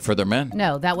 For their men?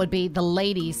 No, that would be the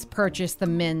ladies purchase the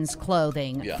men's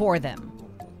clothing for them.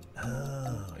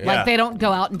 Like they don't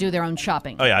go out and do their own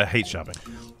shopping. Oh, yeah, I hate shopping.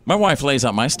 My wife lays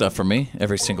out my stuff for me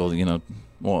every single,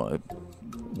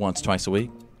 once, twice a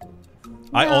week.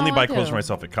 I only buy clothes for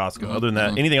myself at Costco. Other than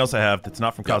that, anything else I have that's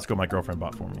not from Costco, my girlfriend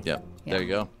bought for me. Yep. There you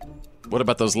go. What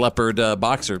about those leopard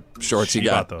boxer shorts you got?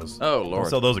 She bought those. Oh, Lord. We'll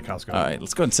sell those at Costco. All right,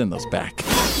 let's go ahead and send those back.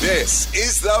 This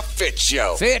is the Fitz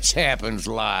Show. Fitz happens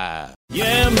live.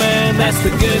 Yeah, man, that's the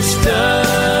good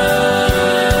stuff.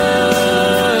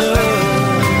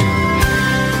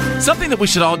 Something that we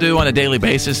should all do on a daily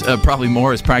basis, probably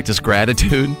more, is practice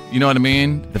gratitude. You know what I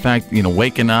mean? The fact,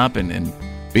 waking up and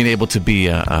being able to be,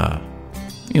 to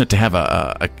have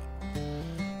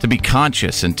to be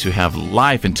conscious and to have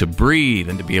life and to breathe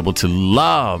and to be able to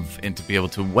love and to be able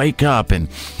to wake up and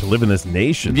to live in this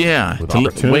nation. Yeah,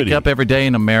 with to wake up every day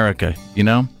in America,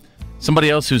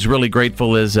 Somebody else who's really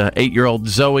grateful is 8-year-old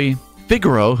Zoe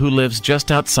Figaro, who lives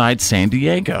just outside San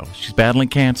Diego. She's battling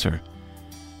cancer.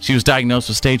 She was diagnosed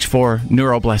with stage 4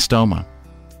 neuroblastoma,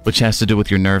 which has to do with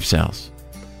your nerve cells.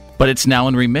 But it's now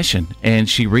in remission, and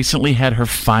she recently had her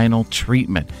final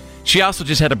treatment. She also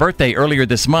just had a birthday earlier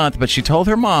this month, but she told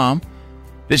her mom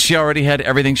that she already had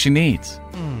everything she needs.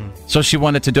 So she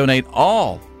wanted to donate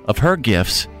all of her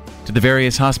gifts to the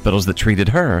various hospitals that treated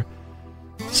her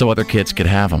so other kids could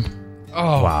have them.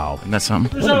 Oh, wow. Isn't that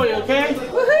something? Zoe, okay?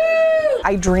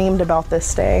 I dreamed about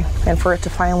this day, and for it to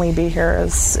finally be here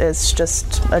is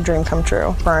just a dream come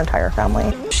true for our entire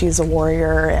family. She's a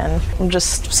warrior, and I'm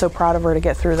just so proud of her to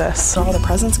get through this. All the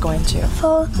presents going to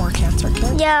For more cancer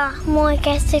kids. Yeah, more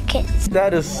cancer kids.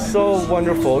 That is so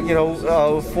wonderful,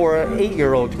 for an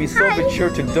 8-year-old to be so mature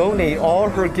to donate all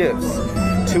her gifts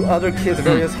to other kids at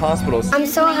various hospitals. I'm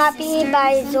so happy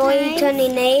by Zoe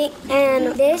turning 8,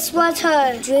 and this was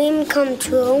her dream come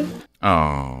true.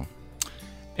 Oh.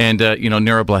 And,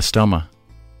 neuroblastoma.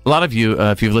 A lot of you,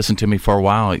 if you've listened to me for a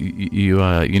while,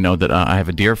 you know that I have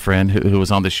a dear friend who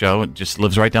was on the show and just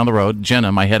lives right down the road,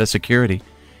 Jenna, my head of security.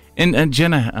 And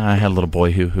Jenna had a little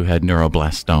boy who had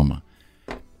neuroblastoma.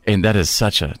 And that is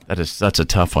such a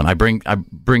tough one. I bring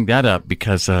that up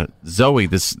because Zoe,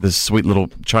 this sweet little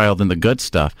child in the good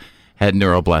stuff, had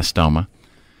neuroblastoma.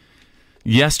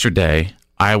 Yesterday,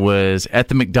 I was at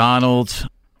the McDonald's.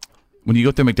 When you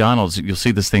go through McDonald's, you'll see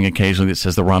this thing occasionally that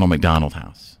says the Ronald McDonald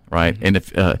House, right? And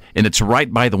and it's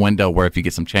right by the window where if you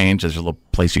get some change, there's a little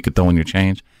place you could throw in your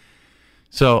change.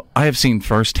 So I have seen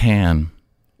firsthand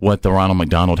what the Ronald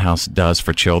McDonald House does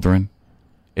for children,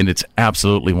 and it's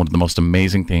absolutely one of the most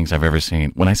amazing things I've ever seen.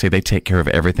 When I say they take care of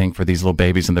everything for these little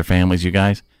babies and their families, you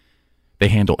guys, they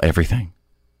handle everything.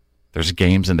 There's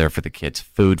games in there for the kids,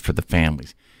 food for the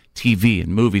families, TV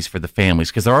and movies for the families,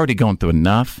 because they're already going through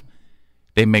enough.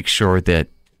 They make sure that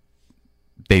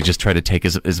they just try to take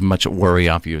as much worry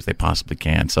off you as they possibly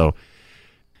can. So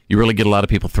you really get a lot of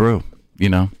people through,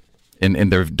 in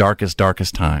their darkest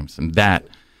times. And that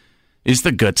is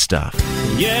the good stuff.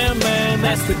 Yeah, man,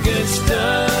 that's the good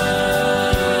stuff.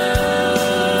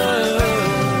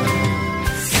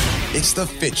 It's the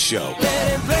Fitz Show.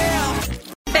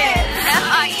 Fitz,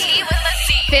 F-I-E with a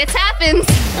C. Fitz happens.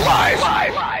 Live.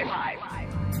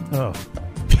 Oh.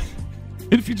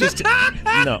 If you just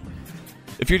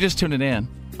if you're just tuning in,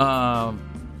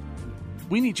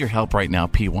 we need your help right now,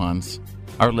 P1s.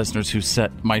 Our listeners who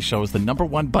set my show as the number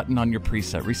 1 button on your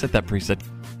preset. Reset that preset.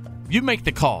 You make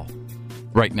the call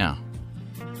right now.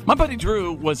 My buddy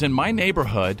Drew was in my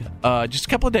neighborhood just a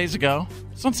couple of days ago.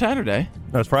 It's on Saturday.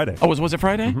 No, it's Friday. Oh, was it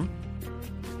Friday?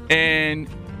 Mm-hmm. And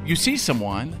you see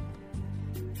someone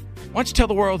Why don't you tell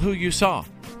the world who you saw?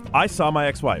 I saw my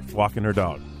ex-wife walking her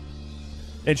dog.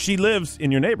 And she lives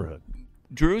in your neighborhood.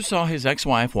 Drew saw his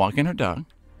ex-wife walking her dog.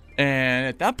 And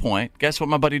at that point, guess what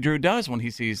my buddy Drew does when he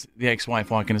sees the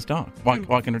ex-wife walking his dog,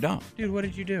 walking her dog? Dude, what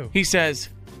did you do? He says,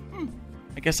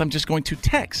 I guess I'm just going to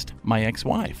text my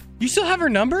ex-wife. You still have her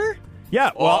number?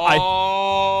 Yeah, well,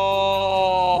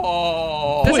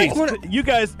 Please, you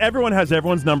guys, everyone has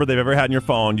everyone's number they've ever had in your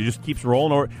phone. You just keeps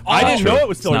rolling over. I didn't know it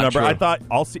was still a number. True. I thought,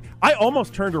 I'll see. I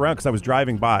almost turned around because I was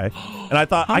driving by, and I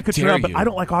thought I could turn around, but I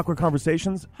don't like awkward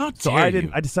conversations. So I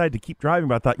didn't. I decided to keep driving,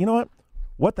 but I thought, you know what?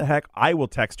 What the heck? I will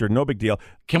text her. No big deal.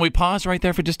 Can we pause right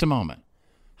there for just a moment?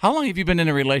 How long have you been in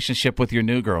a relationship with your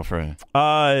new girlfriend?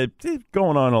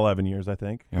 Going on 11 years, I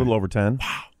think. A little over 10.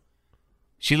 Wow.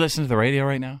 She listens to the radio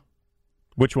right now?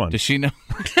 Which one? Does she know?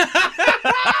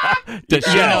 Does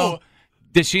she know?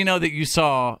 Does she know that you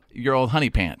saw your old honey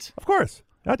pants? Of course.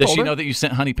 Does she know that you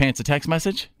sent honey pants a text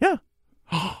message? Yeah.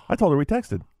 I told her we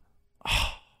texted.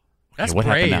 That's what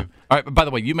brave. happened now? All right, by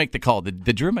the way, you make the call.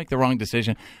 Did Drew make the wrong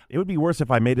decision? It would be worse if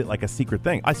I made it like a secret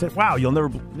thing. I said, wow, you'll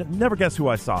never guess who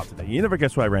I saw today. You never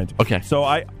guess who I ran into. Okay. So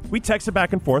we texted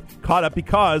back and forth, caught up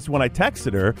because when I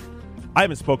texted her, I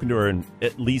haven't spoken to her in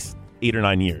at least 8 or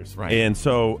 9 years. Right. And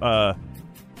so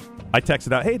I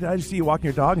texted out, hey, did I just see you walking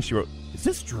your dog? And she wrote, is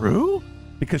this Drew?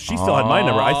 Because she still had my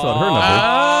number. I still had her number.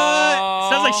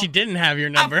 Sounds like she didn't have your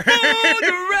number.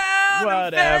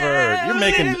 Whatever. You're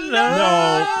making...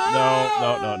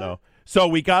 No. So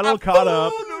we got a little caught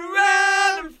up.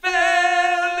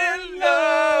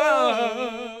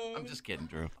 I'm just kidding,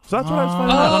 Drew. So that's what I was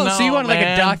finding out. So you want like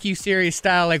a docu-series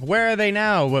style, like Where Are They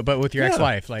Now, but with your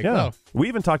ex-wife. Like, We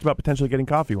even talked about potentially getting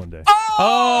coffee one day.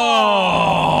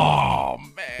 Oh,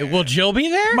 man. Will Jill be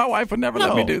there? My wife would never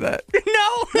let me do that.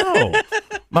 No.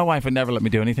 My wife would never let me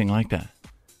do anything like that.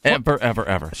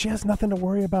 Ever. She has nothing to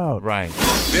worry about. Right.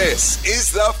 This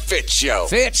is the Fitz Show.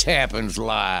 Fitz happens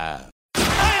live.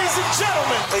 Ladies and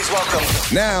gentlemen, please welcome.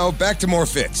 Now, back to more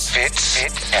Fitz.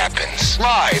 Fitz happens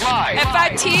live.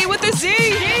 FIT with a Z.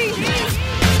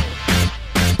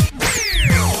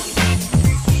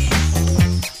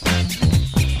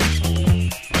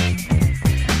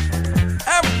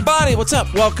 Everybody, what's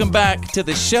up? Welcome back to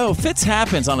the show. Fitz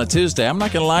happens on a Tuesday. I'm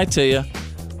not going to lie to you.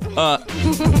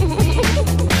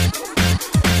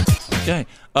 Okay.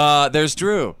 There's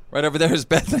Drew. Right over there is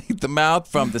Bethany the Mouth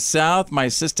from the South, my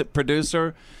assistant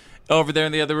producer. Over there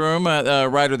in the other room,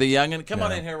 Ryder the Youngin. Come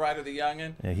on in here, Ryder the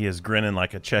Youngin. Yeah, he is grinning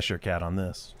like a Cheshire cat on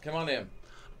this. Come on in.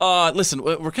 Listen,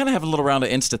 we're kind of having a little round of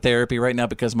Insta therapy right now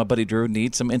because my buddy Drew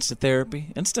needs some Insta therapy,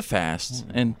 Insta fast.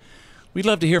 And we'd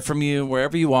love to hear from you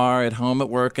wherever you are, at home, at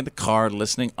work, in the car,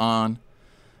 listening on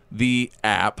the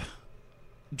app.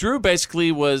 Drew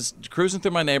basically was cruising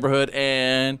through my neighborhood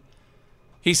and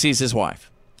he sees his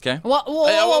wife. Okay? Whoa.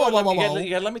 You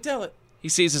gotta let me tell it. He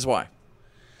sees his wife.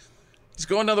 He's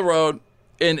going down the road.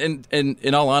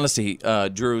 In all honesty,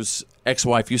 Drew's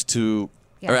ex-wife used to,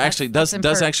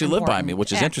 does actually live by me,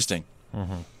 which is interesting.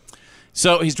 Mm-hmm.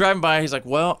 So he's driving by. He's like,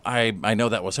 "Well, I know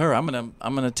that was her. I'm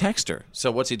gonna text her."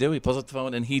 So what's he do? He pulls up the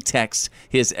phone and he texts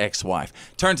his ex-wife.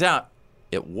 Turns out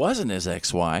it wasn't his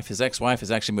ex-wife. His ex-wife has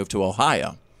actually moved to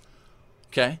Ohio.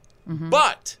 Okay,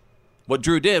 but what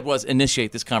Drew did was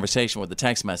initiate this conversation with the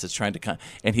text message,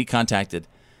 and he contacted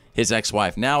his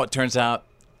ex-wife. Now it turns out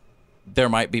there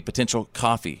might be potential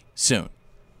coffee soon.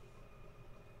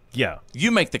 Yeah.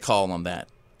 You make the call on that.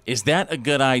 Is that a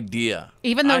good idea?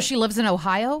 Even though she lives in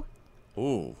Ohio?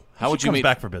 Ooh. How would you comes meet?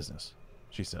 back for business,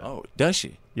 she said. Oh, does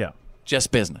she? Yeah.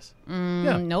 Just business.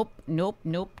 Yeah. Nope.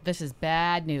 This is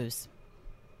bad news.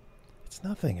 It's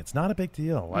nothing. It's not a big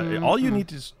deal. All you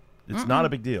need is, it's not a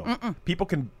big deal. People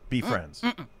can be friends.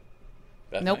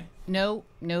 Nope.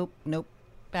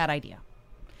 Bad idea.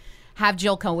 Have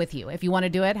Jill go with you. If you want to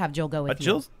do it, have Jill go with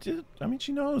you.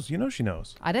 She knows. You know she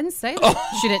knows. I didn't say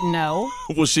that. She didn't know.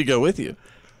 Will she go with you?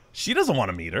 She doesn't want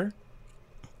to meet her.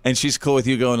 And she's cool with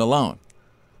you going alone?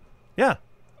 Yeah.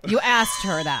 You asked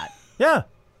her that. Yeah.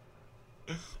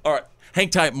 All right. Hang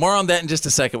tight. More on that in just a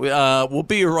second. We'll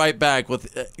be right back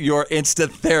with your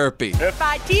instant therapy.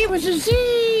 FIT with a Z.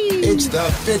 It's the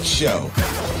Fitz Show.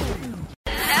 FIT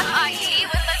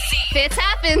with a Z. Fitz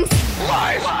happens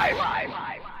Live.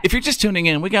 If you're just tuning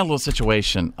in, we got a little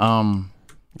situation. My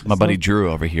buddy Drew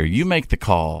over here. You make the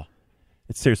call.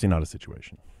 It's seriously not a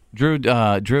situation. Drew,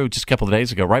 just a couple of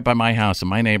days ago, right by my house in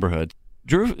my neighborhood,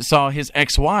 Drew saw his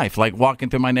ex-wife walking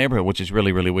through my neighborhood, which is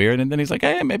really, really weird. And then he's like,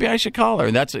 "Hey, maybe I should call her."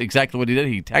 And that's exactly what he did.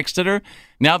 He texted her.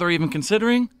 Now they're even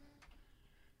considering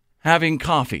having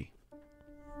coffee.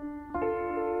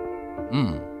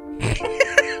 Do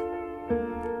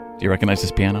you recognize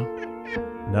this piano?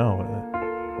 No.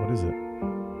 What is it?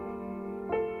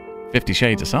 50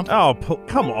 Shades of something. Oh,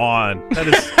 come on. That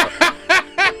is.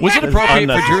 Was it appropriate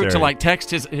for Drew unnecessary. to like text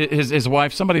his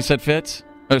wife? Somebody said Fitz,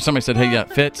 or somebody said, "Hey, yeah,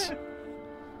 Fitz.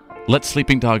 Let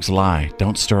sleeping dogs lie.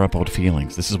 Don't stir up old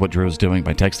feelings." This is what Drew is doing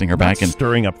by texting her back and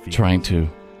stirring up feelings. trying to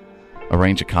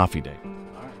arrange a coffee date. All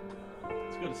right,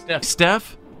 let's go to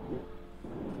Steph.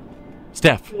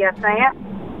 Steph. Yes, I am.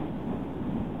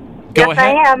 Go Yes,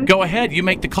 ahead. I am. Go ahead. You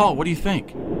make the call. What do you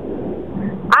think?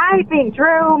 I think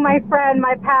Drew, my friend,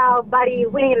 my pal, buddy,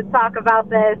 we need to talk about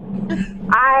this.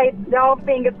 I don't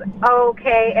think it's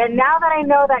okay. And now that I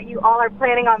know that you all are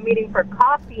planning on meeting for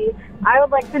coffee, I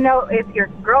would like to know if your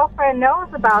girlfriend knows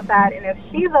about that and if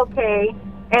she's okay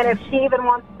and if she even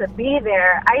wants to be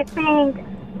there. I think,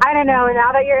 I don't know,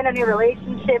 now that you're in a new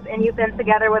relationship and you've been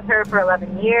together with her for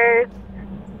 11 years,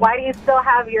 why do you still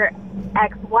have your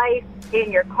ex-wife in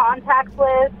your contacts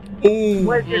list?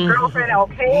 Was your girlfriend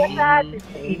okay with that? Did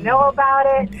she know about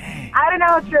it? I don't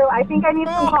know, Drew. I think I need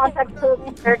some context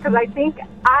to there because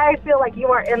I feel like you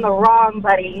are in the wrong,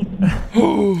 buddy.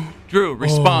 Drew,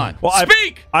 respond. Well,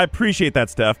 Speak! I appreciate that,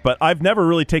 Steph, but I've never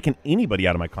really taken anybody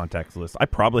out of my contacts list. I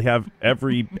probably have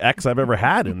every ex I've ever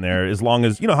had in there, as long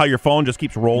as, you know how your phone just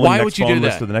keeps rolling Why next would you phone do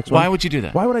list that? to the next one? Why would you do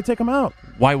that? Why would I take them out?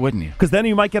 Why wouldn't you? Because then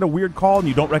you might get a weird call and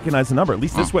you don't recognize the number. At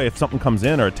least this way, if something comes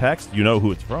in or a text, you know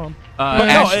who it's from. But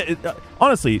no,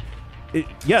 honestly,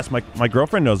 yes, my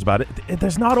girlfriend knows about it.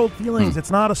 There's not old feelings. It's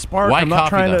not a spark. Why I'm coffee, not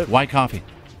trying though? to. Why coffee?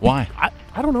 Why?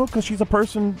 I don't know, because she's a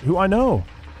person who I know.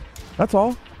 That's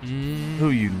all.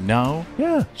 Who you know?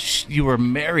 Yeah. You were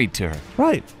married to her.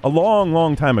 Right. A long,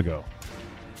 long time ago.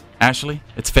 Ashley,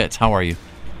 it's Fitz. How are you?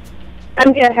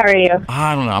 I'm good. How are you?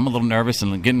 I don't know. I'm a little nervous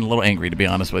and getting a little angry, to be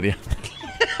honest with you.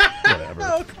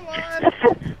 Oh, come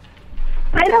on.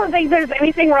 I don't think there's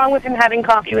anything wrong with him having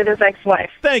coffee with his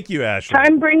ex-wife. Thank you, Ashley.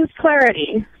 Time brings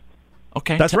clarity.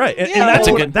 Okay. That's right. And, Yeah.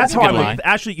 and that's how good I'm line.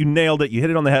 Ashley, you nailed it. You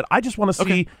hit it on the head. I just want to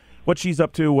see what she's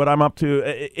up to, what I'm up to.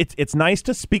 It's nice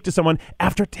to speak to someone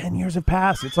after 10 years have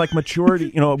passed. It's like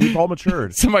maturity. You know, we've all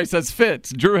matured. Somebody says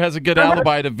Fitz. Drew has a good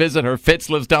alibi to visit her. Fitz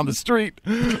lives down the street.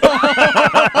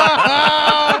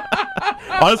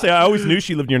 Honestly, I always knew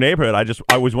she lived in your neighborhood. I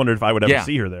always wondered if I would ever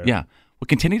see her there. Yeah. We'll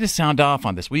continue to sound off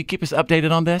on this. Will you keep us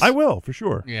updated on this? I will, for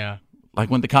sure. Yeah. Like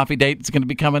when the coffee date is going to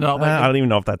be coming and all that? I don't even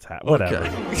know if that's whatever.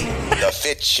 The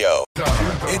Fitz Show.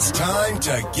 It's time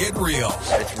to get real.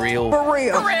 It's real. For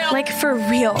real. Like for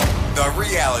real. The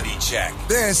Reality Check.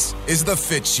 This is The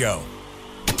Fitz Show.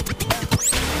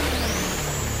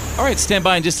 All right, stand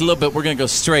by in just a little bit. We're going to go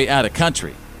straight out of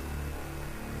country.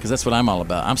 Because that's what I'm all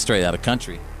about. I'm straight out of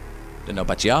country. Don't know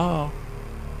about y'all.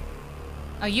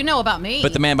 Oh, you know about me.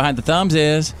 But the man behind the thumbs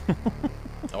is.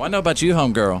 Oh, I know about you,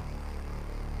 homegirl.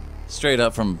 Straight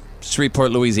up from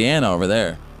Shreveport, Louisiana over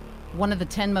there. One of the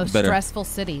 10 most Better. stressful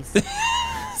cities.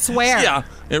 Swear. Yeah.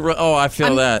 I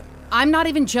feel that. I'm not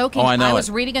even joking. Oh, I know I was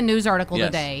it. reading a news article Yes.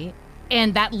 today,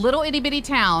 and that little itty-bitty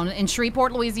town in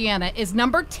Shreveport, Louisiana is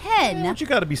number 10 What you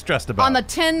got to be stressed about? on the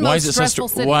 10 Why most is it so stressful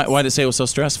cities. why did it say it was so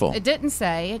stressful? It didn't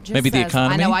say. It just Maybe the says,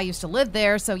 economy? I know I used to live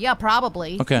there, so yeah,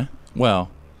 probably. Okay. Well,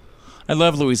 I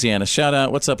love Louisiana. Shout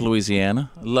out. What's up,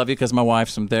 Louisiana? I love you because my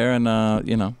wife's from there, and,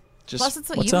 just Plus,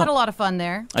 what's you up? had a lot of fun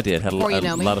there. I did. Had a before you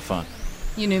know me. lot of fun.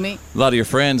 You knew me. A lot of your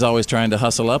friends always trying to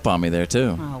hustle up on me there,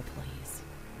 too. Oh, please.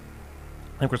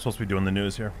 I think we're supposed to be doing the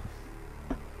news here.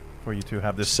 For you two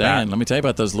have this Saying, stat. let me tell you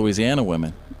about those Louisiana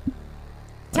women.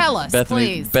 Tell us,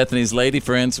 please. Bethany's lady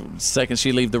friends, second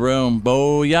she leave the room,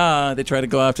 yeah, they try to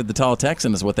go after the tall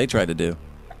Texan is what they try to do.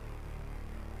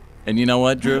 And you know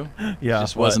what, Drew? Yeah.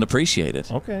 Just wasn't appreciated.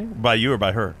 Okay. By you or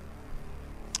by her?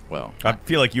 Well, I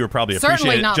feel like you were probably Certainly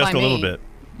appreciated not just by a little me.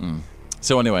 bit.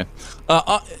 So anyway,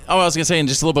 I was going to say in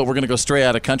just a little bit, we're going to go straight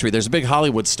out of country. There's a big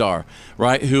Hollywood star,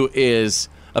 right, who is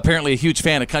apparently a huge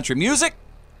fan of country music.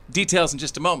 Details in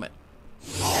just a moment.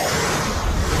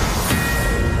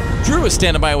 Drew is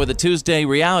standing by with a Tuesday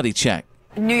reality check.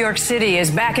 New York City is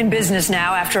back in business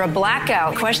now after a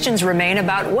blackout. Questions remain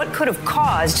about what could have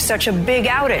caused such a big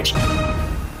outage.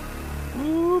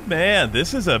 Ooh, man,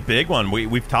 this is a big one.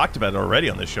 We've talked about it already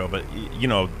on this show, but,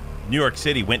 New York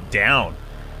City went down.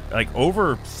 Like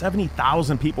over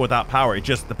 70,000 people without power.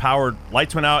 The power,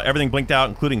 lights went out, everything blinked out,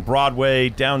 including Broadway,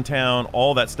 downtown,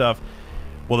 all that stuff.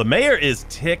 Well, the mayor is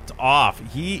ticked off.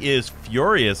 He is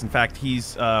furious. In fact,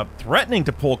 he's threatening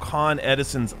to pull Con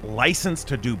Edison's license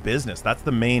to do business. That's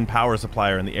the main power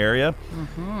supplier in the area.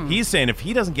 Mm-hmm. He's saying if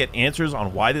he doesn't get answers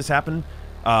on why this happened,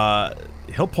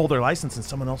 he'll pull their license and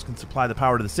someone else can supply the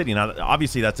power to the city. Now,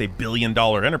 obviously, that's a $1 billion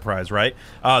enterprise, right?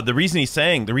 The reason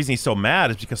he's so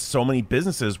mad is because so many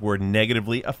businesses were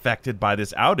negatively affected by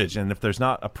this outage. And if there's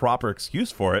not a proper excuse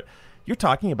for it, you're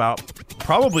talking about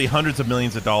probably hundreds of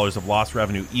millions of dollars of lost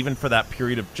revenue, even for that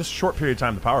period of just short period of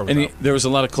time the power was out. There was a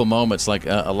lot of cool moments, like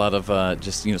a lot of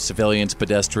civilians,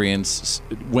 pedestrians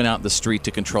went out in the street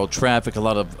to control traffic. A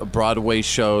lot of Broadway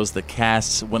shows, the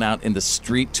casts went out in the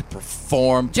street to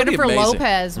perform. Jennifer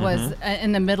Lopez was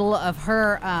in the middle of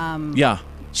her.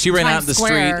 She ran Times out in the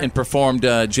Square. street and performed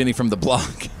Jenny from the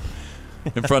Block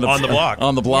in front of On the block.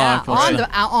 On the block. Yeah,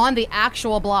 on the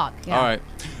actual block. Yeah. All right.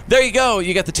 There you go.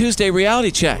 You got the Tuesday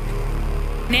reality check.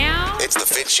 Now It's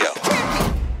the Fitz Show.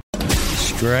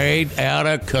 Straight out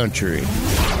of country.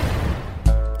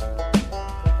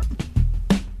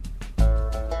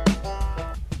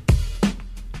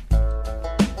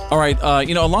 All right.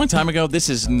 A long time ago, this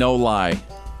is no lie.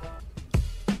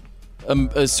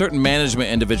 A certain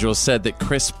management individual said that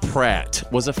Chris Pratt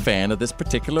was a fan of this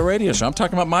particular radio show. I'm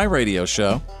talking about my radio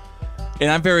show. And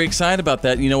I'm very excited about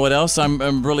that. You know what else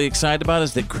I'm really excited about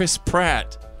is that Chris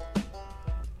Pratt,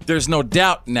 there's no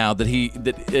doubt now that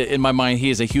in my mind he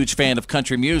is a huge fan of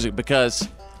country music, because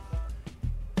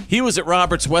he was at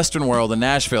Robert's Western World in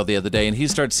Nashville the other day and he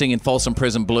started singing Folsom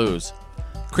Prison Blues.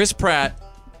 Chris Pratt,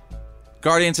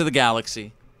 Guardians of the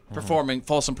Galaxy, performing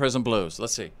Folsom Prison Blues.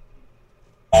 Let's see.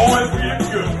 Always be a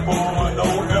good boy,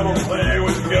 don't ever play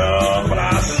with gun, but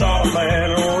I saw a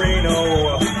man in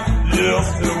Reno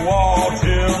just to watch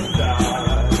him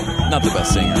die. Not the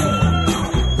best singer.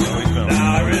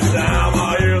 Now every time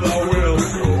I hear the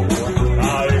whistle,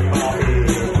 I hit my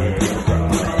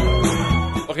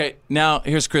head. Okay, now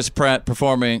here's Chris Pratt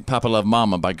performing Papa Love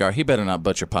Mama by Garth. He better not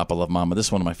butcher Papa Love Mama. This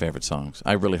is one of my favorite songs.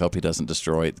 I really hope he doesn't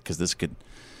destroy it, because this could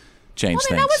change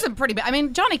things. That wasn't pretty bad. I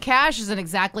mean, Johnny Cash isn't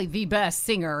exactly the best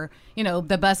singer,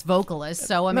 the best vocalist.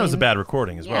 So, That was a bad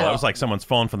recording as well. That was like someone's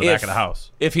phone from the back of the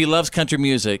house. If he loves country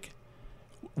music,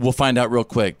 we'll find out real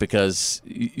quick, because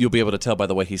you'll be able to tell by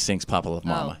the way he sings Papa Love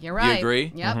Mama. You're right. You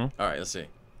agree? Yep. All right, let's see.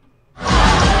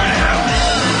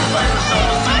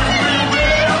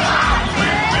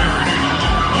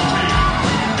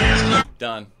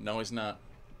 Done. No, he's not.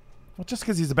 Well, just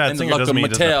because he's a bad In singer the doesn't mean he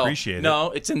doesn't motel. appreciate it.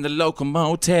 No, it's in the local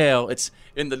motel. It's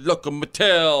in the local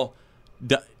motel.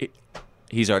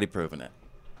 He's already proven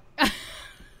it.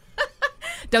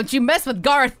 Don't you mess with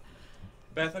Garth.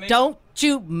 Bethany? Don't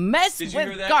you mess Did with you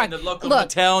hear that? Garth. In the local Look,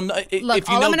 motel? If you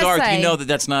all know I'm gonna Garth, say- you know that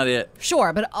that's not it.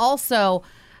 Sure, but also,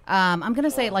 I'm going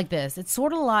to say it like this. It's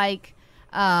sort of like,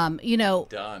 Done.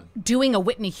 doing a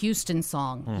Whitney Houston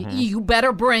song. Mhm. You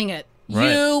better bring it.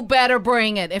 Right. You better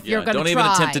bring it if you're going to try. Don't even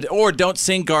attempt it. Or don't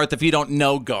sing Garth if you don't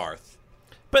know Garth.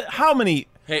 But how many...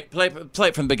 Hey, play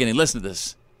it from the beginning. Listen to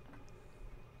this.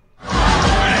 Yeah,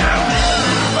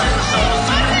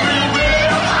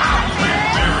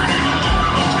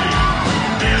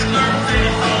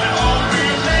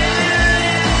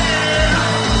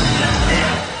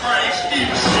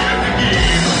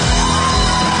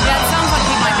 it sounds like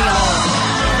he might be A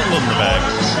little in the bag.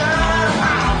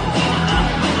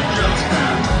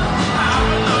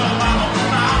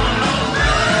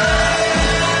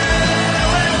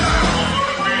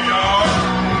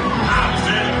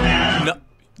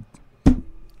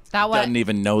 That way. Doesn't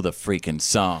even know the freaking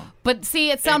song. But see,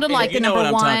 it sounded like you the know number what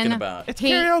I'm one. talking about. It's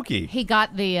karaoke. He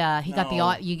got the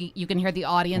you can hear the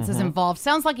audience is involved.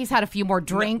 Sounds like he's had a few more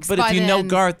drinks. But by if you know then.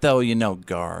 Garth, though, you know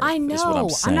Garth. I know. Is what I'm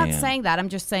saying. not saying that. I'm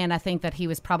just saying I think that he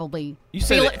was probably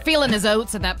say feeling his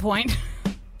oats at that point.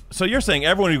 So you're saying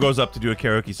everyone who goes up to do a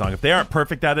karaoke song, if they aren't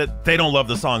perfect at it, they don't love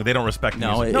the song. They don't respect the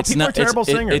music. it's people not are terrible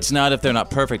singers. It's not if they're not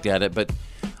perfect at it, but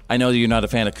I know that you're not a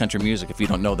fan of country music if you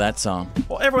don't know that song.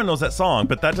 Well, everyone knows that song,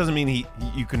 but that doesn't mean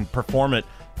you can perform it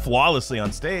flawlessly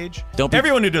on stage.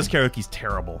 Everyone who does karaoke is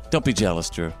terrible. Don't be jealous,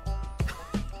 Drew.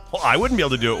 Well, I wouldn't be able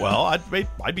to do it well.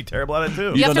 I'd be terrible at it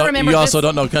too. You have to remember You also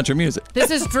don't know country music.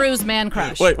 This is Drew's man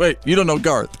crush. Wait. You don't know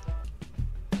Garth.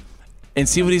 And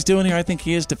see what he's doing here? I think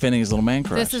he is defending his little man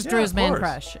crush. This is Drew's man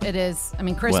crush. It is. I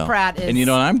mean, Chris Well, Pratt is. And you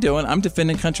know what I'm doing? I'm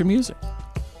defending country music.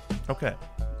 Okay.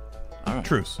 All right.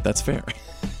 Truce. That's fair.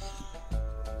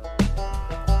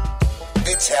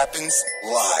 It happens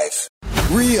live.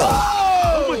 Real.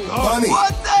 Oh my God. Funny. What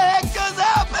the heck just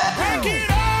happened? Break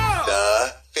it up!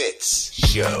 The Fitz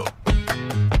Show.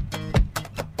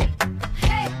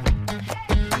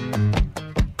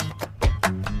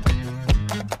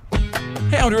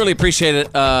 Hey, I would really appreciate it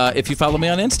if you follow me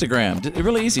on Instagram.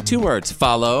 Really easy. 2 words.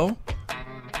 Follow.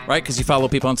 Right? Because you follow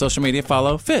people on social media.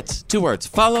 Follow Fitz. 2 words.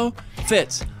 Follow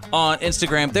Fitz on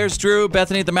Instagram. There's Drew.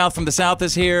 Bethany, the mouth from the south,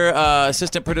 is here.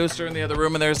 Assistant producer in the other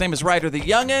room. And there. His name is Ryder the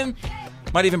Youngin'.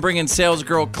 Might even bring in sales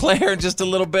girl Claire in just a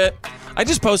little bit. I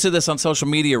just posted this on social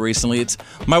media recently.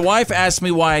 My wife asked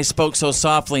me why I spoke so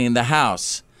softly in the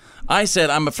house. I said,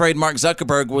 I'm afraid Mark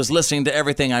Zuckerberg was listening to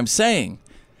everything I'm saying.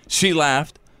 She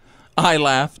laughed. I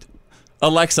laughed.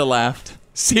 Alexa laughed.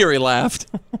 Siri laughed.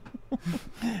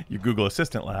 Your Google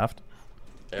Assistant laughed.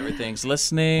 Everything's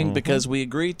listening because we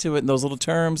agreed to it in those little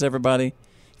terms, everybody.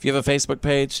 If you have a Facebook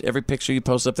page, every picture you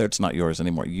post up there, it's not yours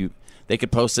anymore. They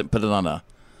could post it and put it on a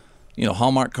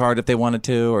Hallmark card if they wanted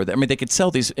to. Or they could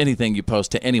sell anything you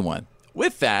post to anyone.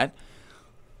 With that,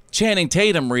 Channing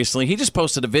Tatum recently, he just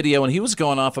posted a video and he was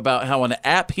going off about how an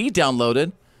app he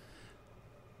downloaded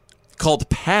called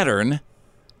Pattern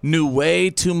knew way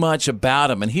too much about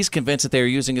him, and he's convinced that they were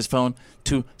using his phone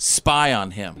to spy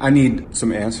on him. I need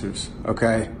some answers,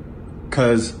 okay?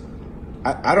 Because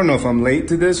I don't know if I'm late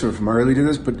to this or if I'm early to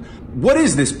this, but what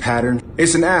is this Pattern?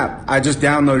 It's an app. I just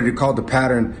downloaded it called the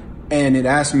Pattern, and it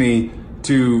asked me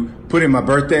to put in my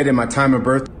birth date and my time of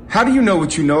birth. How do you know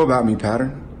what you know about me,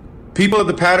 Pattern? People of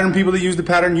the Pattern, people that use the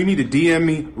Pattern, you need to DM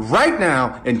me right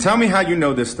now and tell me how you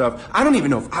know this stuff. I don't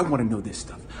even know if I want to know this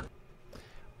stuff.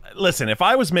 Listen, if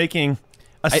I was making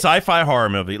a sci-fi horror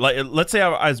movie, let's say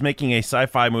I was making a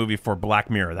sci-fi movie for Black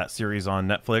Mirror, that series on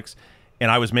Netflix,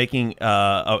 and I was making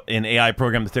an AI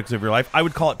program that takes over your life, I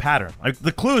would call it Pattern.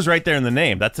 The clue is right there in the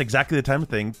name. That's exactly the type of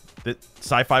thing that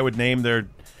sci-fi would name their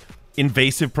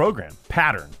invasive program.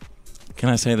 Pattern. Can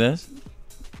I say this?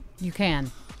 You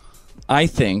can. I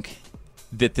think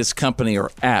that this company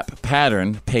or app,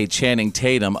 Pattern, paid Channing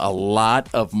Tatum a lot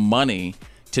of money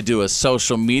to do a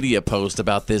social media post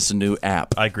about this new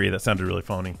app. I agree. That sounded really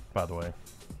phony, by the way.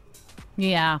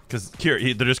 Yeah. Because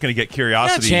they're just going to get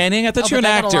curiosity. Yeah, Channing, I thought you were an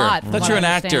actor. I thought you were an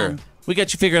actor. We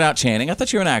got you figured out, Channing. I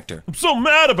thought you were an actor. I'm so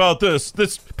mad about this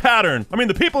Pattern. I mean,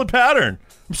 the people at Pattern.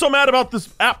 I'm so mad about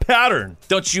this app Pattern.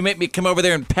 Don't you make me come over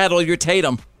there and paddle your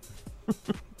Tatum.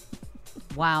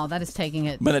 Wow, that is taking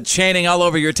it. I'm going to Channing all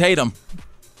over your Tatum.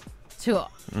 To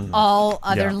all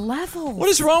other levels. What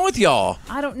is wrong with y'all?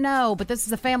 I don't know, but this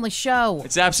is a family show.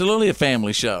 It's absolutely a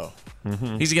family show.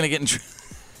 Mm-hmm. He's going to get in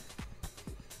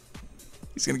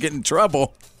He's going to get in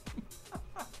trouble.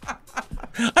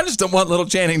 I just don't want little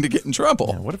Channing to get in trouble.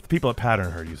 Yeah, what if the people at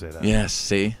Pattern heard you say that? Yes,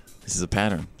 see? This is a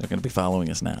pattern. They're going to be following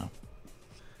us now.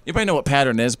 Anybody know what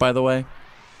Pattern is, by the way?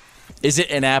 Is it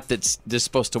an app that's just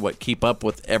supposed to, keep up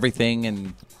with everything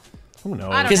and... Who knows?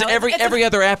 Because every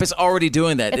other app is already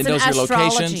doing that. It knows your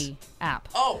locations. It's an astrology app.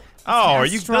 Oh, are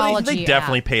you really? They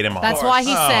definitely paid him off. That's why he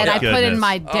said I put in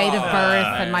my date of birth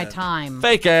and my time.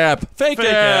 Fake app. Fake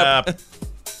app.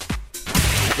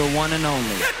 The one and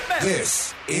only.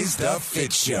 This is the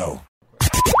Fitz Show.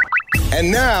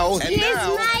 And now, Here's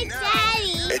my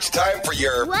daddy. It's time for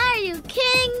your... Why are you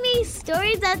kidding me?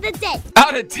 Stories of the day.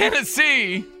 Out of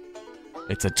Tennessee,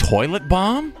 it's a toilet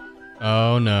bomb?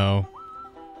 Oh, no.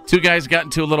 Two guys got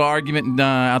into a little argument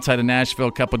outside of Nashville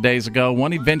a couple days ago.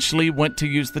 One eventually went to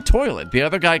use the toilet. The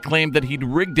other guy claimed that he'd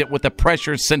rigged it with a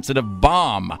pressure-sensitive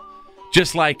bomb,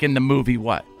 just like in the movie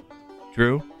what?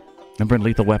 Drew? Remember in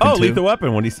Lethal Weapon 2? Oh, Lethal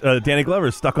Weapon, when Danny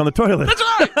Glover's stuck on the toilet. That's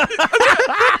right!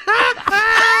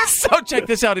 So check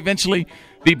this out. Eventually,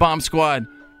 the bomb squad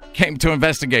came to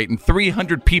investigate, and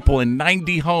 300 people in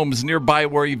 90 homes nearby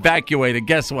were evacuated.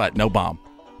 Guess what? No bomb.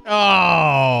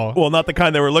 Oh. Well, not the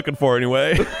kind they were looking for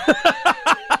anyway.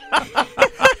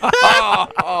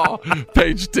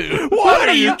 Page 2. What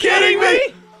are you kidding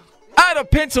me? Out of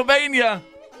Pennsylvania.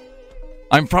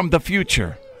 I'm from the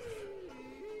future.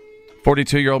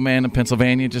 42-year-old man in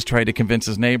Pennsylvania just tried to convince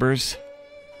his neighbors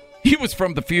he was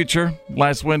from the future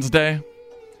last Wednesday.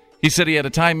 He said he had a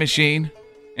time machine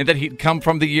and that he'd come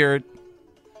from the year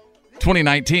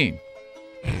 2019.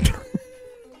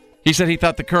 He said he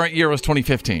thought the current year was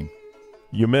 2015.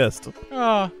 You missed.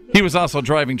 He was also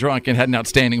driving drunk and had an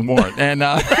outstanding warrant. And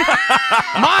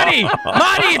Marty,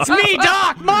 it's me,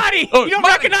 Doc. Marty, you don't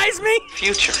recognize me?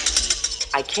 Future.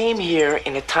 I came here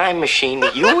in a time machine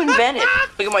that you invented.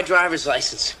 Look at my driver's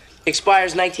license.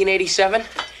 Expires 1987.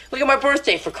 Look at my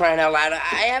birthday, for crying out loud.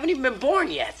 I haven't even been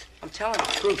born yet. I'm telling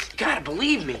the truth. You gotta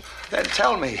believe me. Then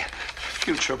tell me,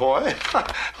 future boy,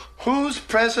 who's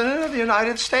president of the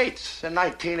United States in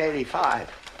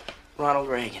 1985? Ronald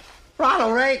Reagan.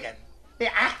 Ronald Reagan? The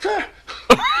actor?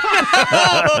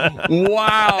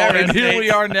 Wow. And here we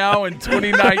are now in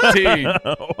 2019.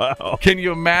 Wow. Can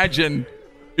you imagine,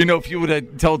 if you would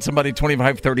have told somebody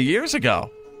 25, 30 years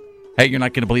ago, hey, you're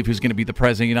not going to believe who's going to be the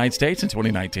president of the United States in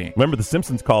 2019. Remember The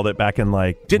Simpsons called it back in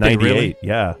Did 98. they really?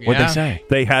 Yeah. What'd they say?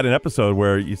 They had an episode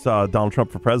where you saw Donald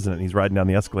Trump for president. He's riding down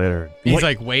the escalator. He's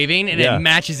waving, and it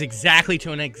matches exactly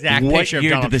to an exact picture of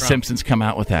Donald Trump. What year did The Simpsons come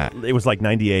out with that? It was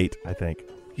 98, I think.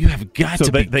 You have got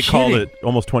to be they called it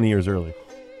almost 20 years early.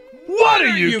 What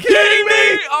are you kidding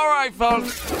me? All right,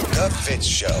 folks. The Fitz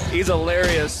Show. He's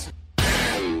hilarious.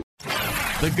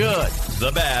 The good.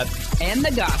 The bad. And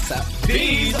the gossip.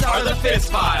 These are the Fitz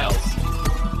Files.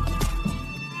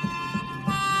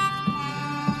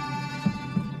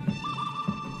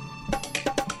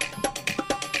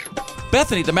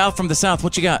 Bethany, the mouth from the South,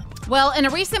 what you got? Well, in a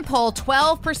recent poll,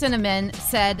 12% of men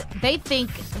said they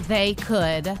think they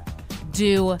could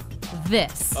do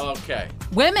this. Okay.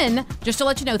 Women, just to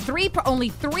let you know,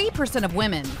 only 3% of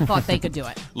women thought they could do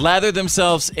it. Lather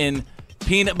themselves in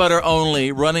peanut butter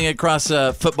only, running across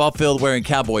a football field wearing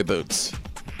cowboy boots.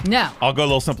 No. I'll go a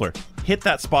little simpler. Hit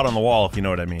that spot on the wall, if you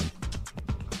know what I mean.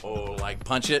 Oh, like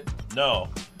punch it? No.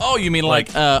 Oh, you mean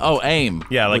like aim.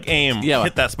 Yeah, like aim. Yeah.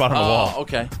 Hit that spot on the wall. Oh,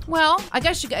 okay. Well, I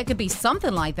guess it could be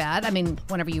something like that. I mean,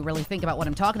 whenever you really think about what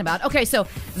I'm talking about. Okay, so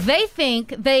they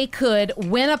think they could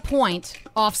win a point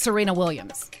off Serena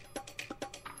Williams.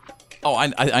 Oh,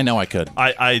 I know I could.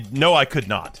 I know I could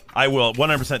not. I will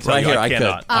 100% tell you I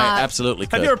cannot. Could. I absolutely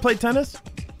could. Have you ever played tennis?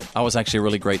 I was actually a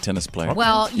really great tennis player.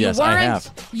 Well, yes, I have.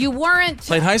 You weren't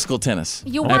played high school tennis.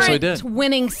 You I actually weren't did.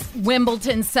 winning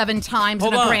Wimbledon 7 times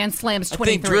Hold and a on. Grand Slam's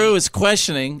 23. I think Drew is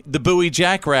questioning the Bowie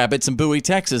Jackrabbits in Bowie,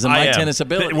 Texas, and my tennis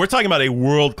ability. We're talking about a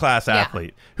world-class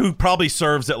athlete who probably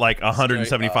serves at like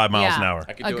 175 miles an hour.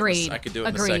 I could do Agreed. I could do it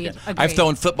Agreed. in a second. I've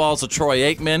thrown footballs to Troy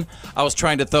Aikman. I was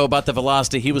trying to throw about the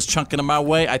velocity he was chunking in my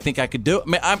way. I think I could do it.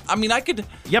 I mean, I could.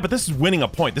 Yeah, but this is winning a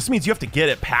point. This means you have to get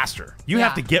it past her. You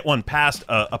have to get one past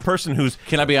a person whose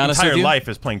Can I be honest entire with you? life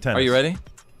is playing tennis. Are you ready?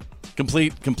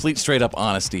 Complete straight up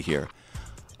honesty here.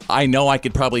 I know I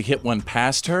could probably hit one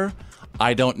past her.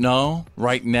 I don't know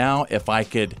right now if I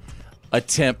could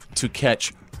attempt to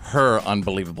catch her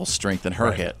unbelievable strength and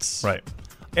her hits. Right.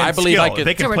 I And believe skill. I could.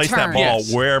 They can place that ball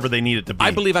Yes. wherever they need it to be.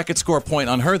 I believe I could score a point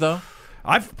on her though.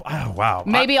 Wow.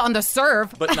 Maybe on the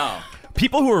serve. But no.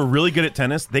 People who are really good at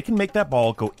tennis, they can make that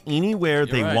ball go anywhere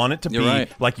they right. want it to You're be. right.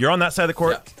 Like you're on that side of the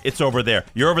court, it's over there.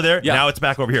 You're over there, now it's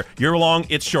back over here. You're long,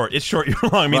 it's short. It's short, you're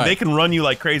long. I mean, Right. they can run you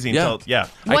like crazy until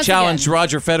I challenged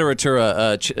Roger Federer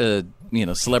to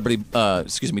a celebrity,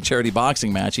 charity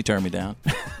boxing match. He turned me down.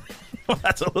 Well,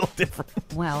 that's a little different.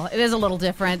 Well, it is a little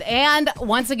different. And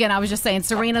once again, I was just saying,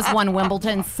 Serena's won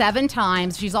Wimbledon 7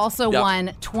 times. She's also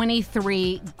won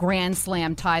 23 Grand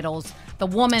Slam titles. The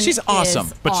woman She's awesome.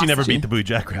 is But she never awesome. beat the Bowie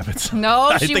Jackrabbits. No,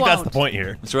 I she think that's won't. the point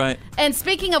here. That's right. And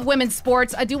speaking of women's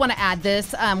sports, I do want to add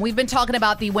this. We've been talking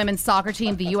about the women's soccer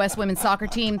team, the U.S. women's soccer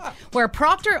team, where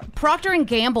Procter &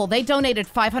 Gamble, they donated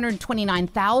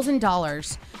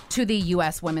 $529,000 to the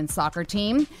U.S. women's soccer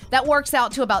team. That works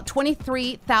out to about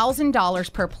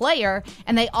 $23,000 per player.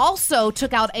 And they also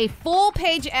took out a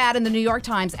full-page ad in the New York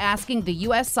Times asking the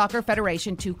U.S. Soccer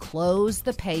Federation to close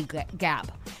the pay gap.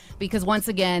 Because once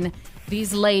again,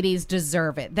 these ladies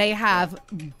deserve it. They have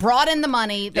brought in the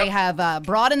money. They have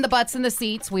brought in the butts in the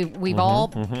seats. We've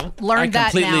all learned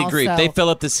that now. I completely agree. so- If they fill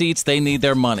up the seats, they need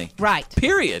their money. Right.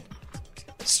 Period.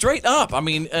 Straight up. I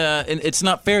mean, and it's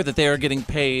not fair that they are getting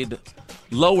paid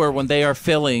lower when they are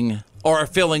filling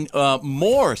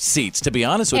more seats, to be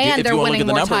honest with you. And if they're you want to winning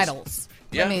look at the more numbers. titles.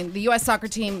 Yeah. I mean, the U.S. soccer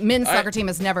team, men's soccer team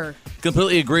has never.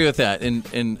 Completely agree with that. And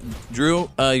Drew,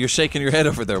 you're shaking your head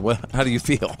over there. How do you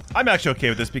feel? I'm actually okay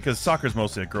with this because soccer's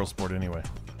mostly a girl sport anyway.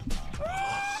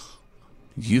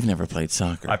 You've never played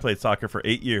soccer. I played soccer for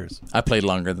 8 years. I played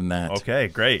longer than that. Okay,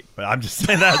 great. But I'm just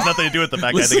saying that has nothing to do with the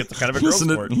fact that I think it's kind of a girl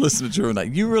sport. Listen to Drew and I.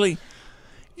 You really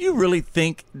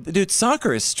think, dude,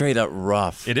 soccer is straight up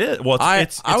rough. It is. Well,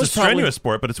 it's a strenuous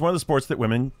sport, but it's one of the sports that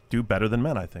women do better than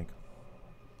men, I think.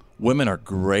 Women are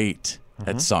great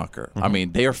at soccer. I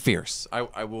mean, they are fierce.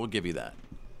 I will give you that.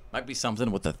 Might be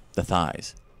something with the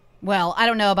thighs. Well, I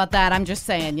don't know about that. I'm just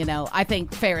saying, I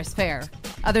think fair is fair.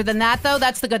 Other than that, though,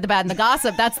 that's the good, the bad, and the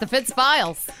gossip. That's the Fitz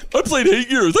Files. I played 8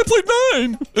 years. I played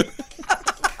 9.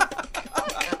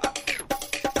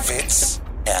 Fitz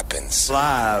happens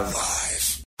Live.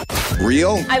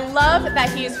 Real? I love that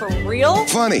he is for real.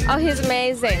 Funny. Oh, he's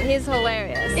amazing. He's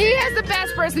hilarious. He has the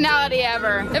best personality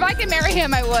ever. If I could marry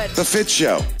him, I would. The Fitz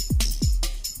Show.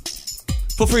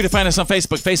 Feel free to find us on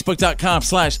Facebook,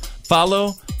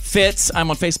 facebook.com/follow Fitz.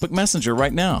 I'm on Facebook Messenger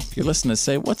right now. If you're listening,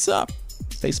 say, what's up?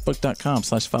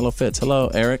 Facebook.com/follow Fitz. Hello,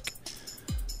 Eric.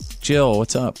 Jill,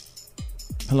 what's up?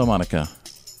 Hello, Monica.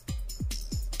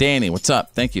 Danny, what's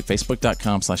up? Thank you.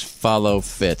 Facebook.com/follow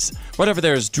Fitz. Right over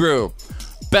there is Drew.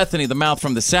 Bethany, the mouth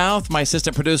from the South. My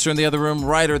assistant producer in the other room,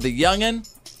 Ryder, the youngin'.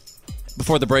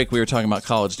 Before the break, we were talking about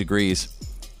college degrees.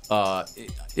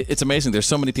 It's amazing. There's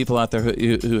so many people out there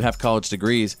who have college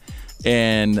degrees,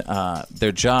 and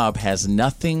their job has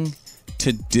nothing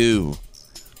to do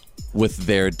with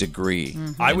their degree.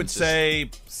 I would say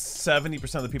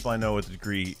 70% of the people I know with a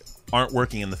degree aren't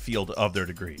working in the field of their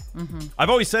degree. Mhm. I've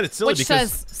always said it's silly Which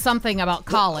because says something about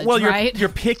college, well, right? you're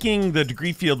picking the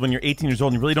degree field when you're 18 years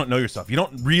old and you really don't know yourself. You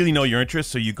don't really know your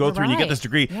interests, so you go through and you get this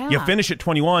degree. Yeah. You finish at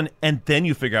 21, and then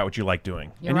you figure out what you like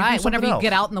doing. You're And you do right. something Whenever you else.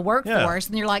 get out in the workforce,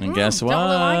 and you're like, And guess what? don't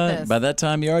really like this. By that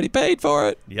time, you already paid for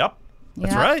it. Yep.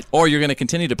 That's Yeah. right. Or you're going to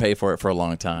continue to pay for it for a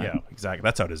long time. Yeah, exactly.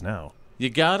 That's how it is now. You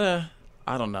gotta,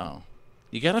 I don't know.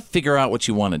 You gotta figure out what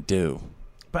you want to do.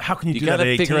 But how can you do gotta that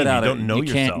at 18? figure it out. You don't know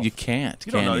you yourself. You can't.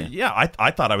 You don't know. You? Yeah,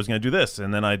 I thought I was going to do this,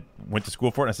 and then I went to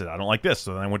school for it, and I said, I don't like this.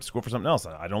 So then I went to school for something else.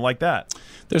 I don't like that.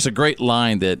 There's a great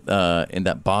line that in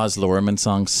that Boz Luhrmann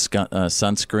song,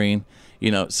 Sunscreen, you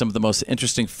know, some of the most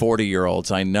interesting 40-year-olds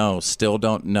I know still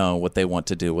don't know what they want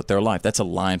to do with their life. That's a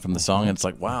line from the song, and it's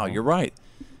like, wow, you're right.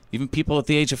 Even people at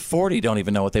the age of 40 don't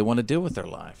even know what they want to do with their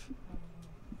life.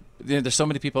 You know, there's so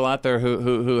many people out there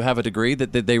who have a degree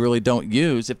that they really don't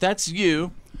use. If that's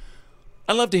you,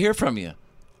 I'd love to hear from you.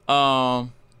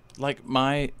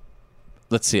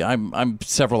 Let's see, I'm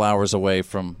several hours away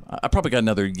from. I probably got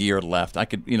another year left. I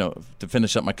could, to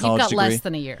finish up my college degree. You've got less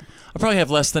than a year. I probably have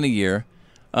less than a year.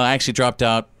 I actually dropped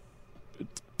out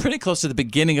pretty close to the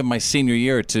beginning of my senior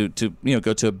year to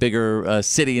go to a bigger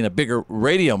city in a bigger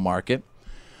radio market.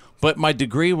 But my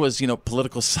degree was,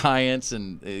 political science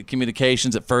and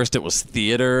communications. At first, it was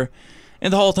theater,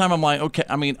 and the whole time I'm like, okay.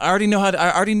 I mean, I already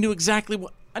knew exactly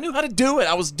what. I knew how to do it.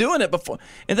 I was doing it before,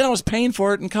 and then I was paying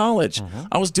for it in college.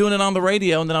 I was doing it on the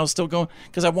radio, and then I was still going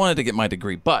because I wanted to get my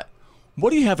degree. But what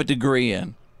do you have a degree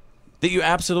in that you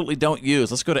absolutely don't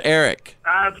use? Let's go to Eric.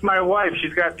 It's my wife.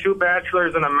 She's got 2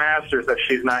 bachelors and a master's that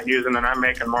she's not using, and I'm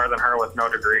making more than her with no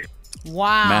degree.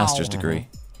 Wow. Master's degree.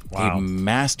 Wow. A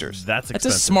master's. That's a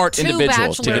expensive. smart 2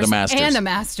 individual to get a bachelors master's. and a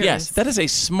master's. Yes, that is a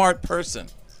smart person.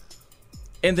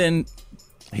 And then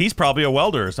he's probably a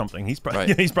welder or something. He's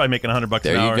probably he's probably making $100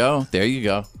 an hour. There you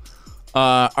go.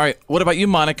 All right. What about you,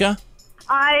 Monica?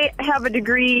 I have a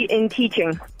degree in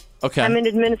teaching. Okay. I'm an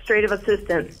administrative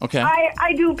assistant. Okay.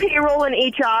 I do payroll and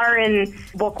HR and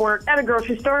book work at a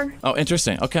grocery store. Oh,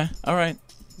 interesting. Okay. All right.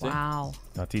 Wow.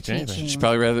 Not teaching anything. She'd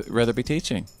probably rather be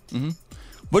teaching. Mm-hmm.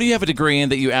 What do you have a degree in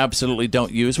that you absolutely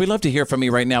don't use? We'd love to hear from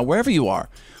you right now, wherever you are.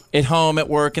 At home, at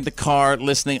work, in the car,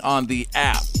 listening on the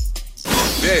app.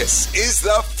 This is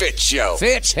the Fitz Show.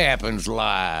 Fitz happens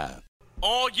live.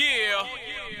 Oh, yeah.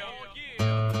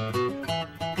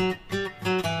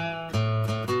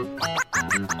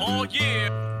 Oh, yeah.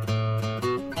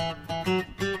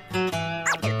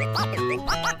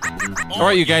 All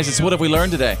right, you guys, it's What Have We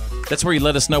Learned Today? That's where you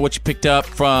let us know what you picked up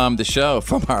from the show,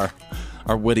 from our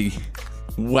witty,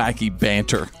 wacky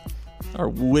banter. Our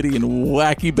witty and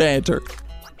wacky banter.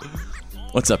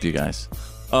 What's up, you guys?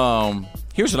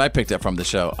 Here's what I picked up from the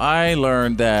show. I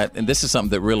learned that, and this is something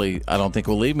that really I don't think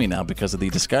will leave me now because of the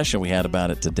discussion we had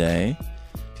about it today.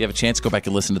 If you have a chance, go back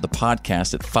and listen to the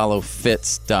podcast at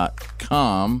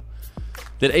followfitz.com,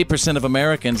 that 8% of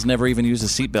Americans never even use a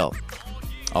seatbelt,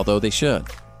 although they should.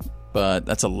 But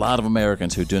that's a lot of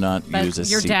Americans who do not use a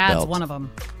seatbelt. Your dad's one of them.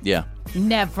 Yeah.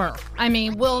 Never. I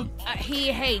mean,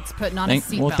 he hates putting on a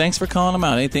seatbelt. Well, thanks for calling him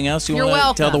out. Anything else you You're want to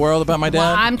welcome. tell the world about my dad?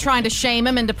 Well, I'm trying to shame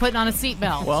him into putting on a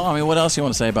seatbelt. Well, I mean, what else you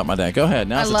want to say about my dad? Go ahead.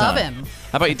 Now's the time. I love him.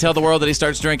 How about you tell the world that he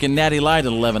starts drinking Natty Light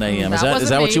at 11 a.m.? Is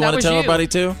that what you want to tell everybody,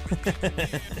 too?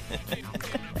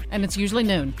 And it's usually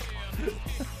noon.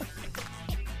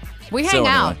 We So hang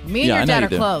out. anyway. Me and Yeah, I your know dad you are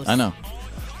do. close. I know.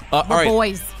 All We're right.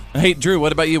 boys. Hey, Drew,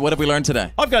 what about you? What have we learned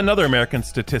today? I've got another American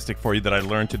statistic for you that I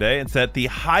learned today. It's that the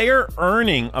higher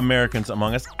earning Americans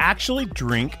among us actually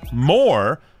drink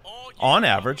more on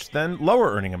average than lower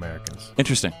earning Americans.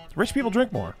 Interesting. Rich people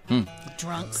drink more.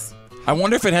 Drunks. I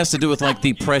wonder if it has to do with like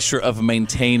the pressure of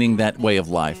maintaining that way of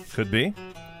life. Could be.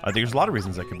 I think there's a lot of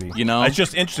reasons that could be. You know? It's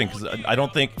just interesting because I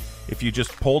don't think if you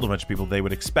just polled a bunch of people, they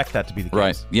would expect that to be the case.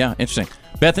 Right. Yeah, interesting.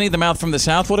 Bethany, the mouth from the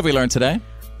South, what have we learned today?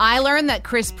 I learned that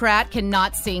Chris Pratt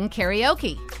cannot sing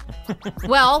karaoke.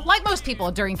 Well, like most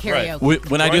people during karaoke. Right.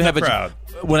 When I do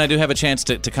have a chance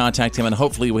to contact him, and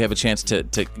hopefully we have a chance to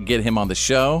get him on the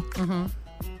show,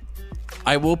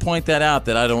 I will point that out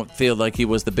that I don't feel like he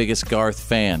was the biggest Garth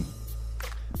fan.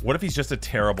 What if he's just a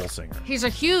terrible singer? He's a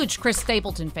huge Chris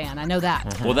Stapleton fan. I know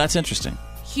that. Well, that's interesting.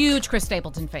 Huge Chris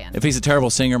Stapleton fan. If he's a terrible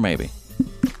singer, maybe.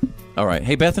 All right.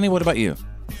 Hey, Bethany, what about you?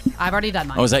 I've already done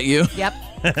mine. Oh, is that you? Yep.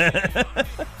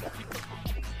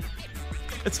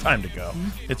 It's time to go.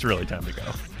 It's really time to go.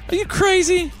 Are you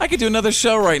crazy? I could do another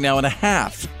show right now and a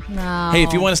half. No. Hey,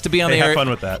 if you want us to be on the air, have fun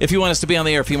with that. If you want us to be on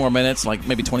the air a few more minutes, like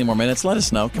maybe 20 more minutes, let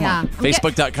us know. Come on.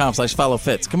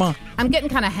 Facebook.com/followfitz. Come on. I'm getting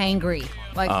kind of hangry.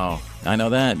 Like, Oh, I know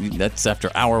that. That's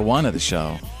after hour 1 of the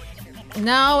show.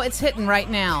 No, it's hitting right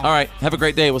now. All right. Have a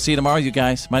great day. We'll see you tomorrow, you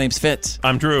guys. My name's Fitz.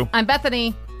 I'm Drew. I'm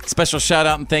Bethany. Special shout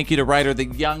out and thank you to writer The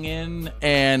Youngin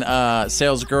and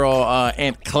sales girl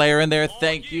Aunt Claire in there.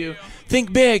 Thank you.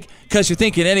 Think big, because you're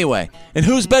thinking anyway. And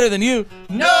who's better than you?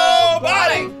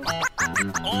 Nobody!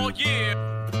 Oh, yeah.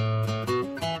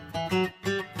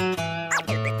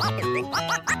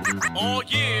 Oh,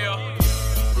 yeah.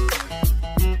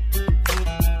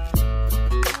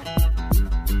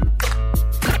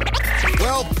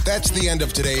 Well, that's the end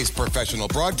of today's professional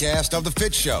broadcast of The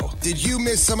Fitz Show. Did you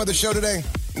miss some of the show today?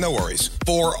 No worries.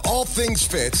 For all things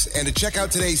Fitz and to check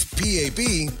out today's PAB,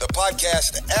 the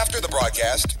podcast after the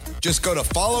broadcast, just go to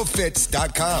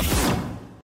followfitz.com.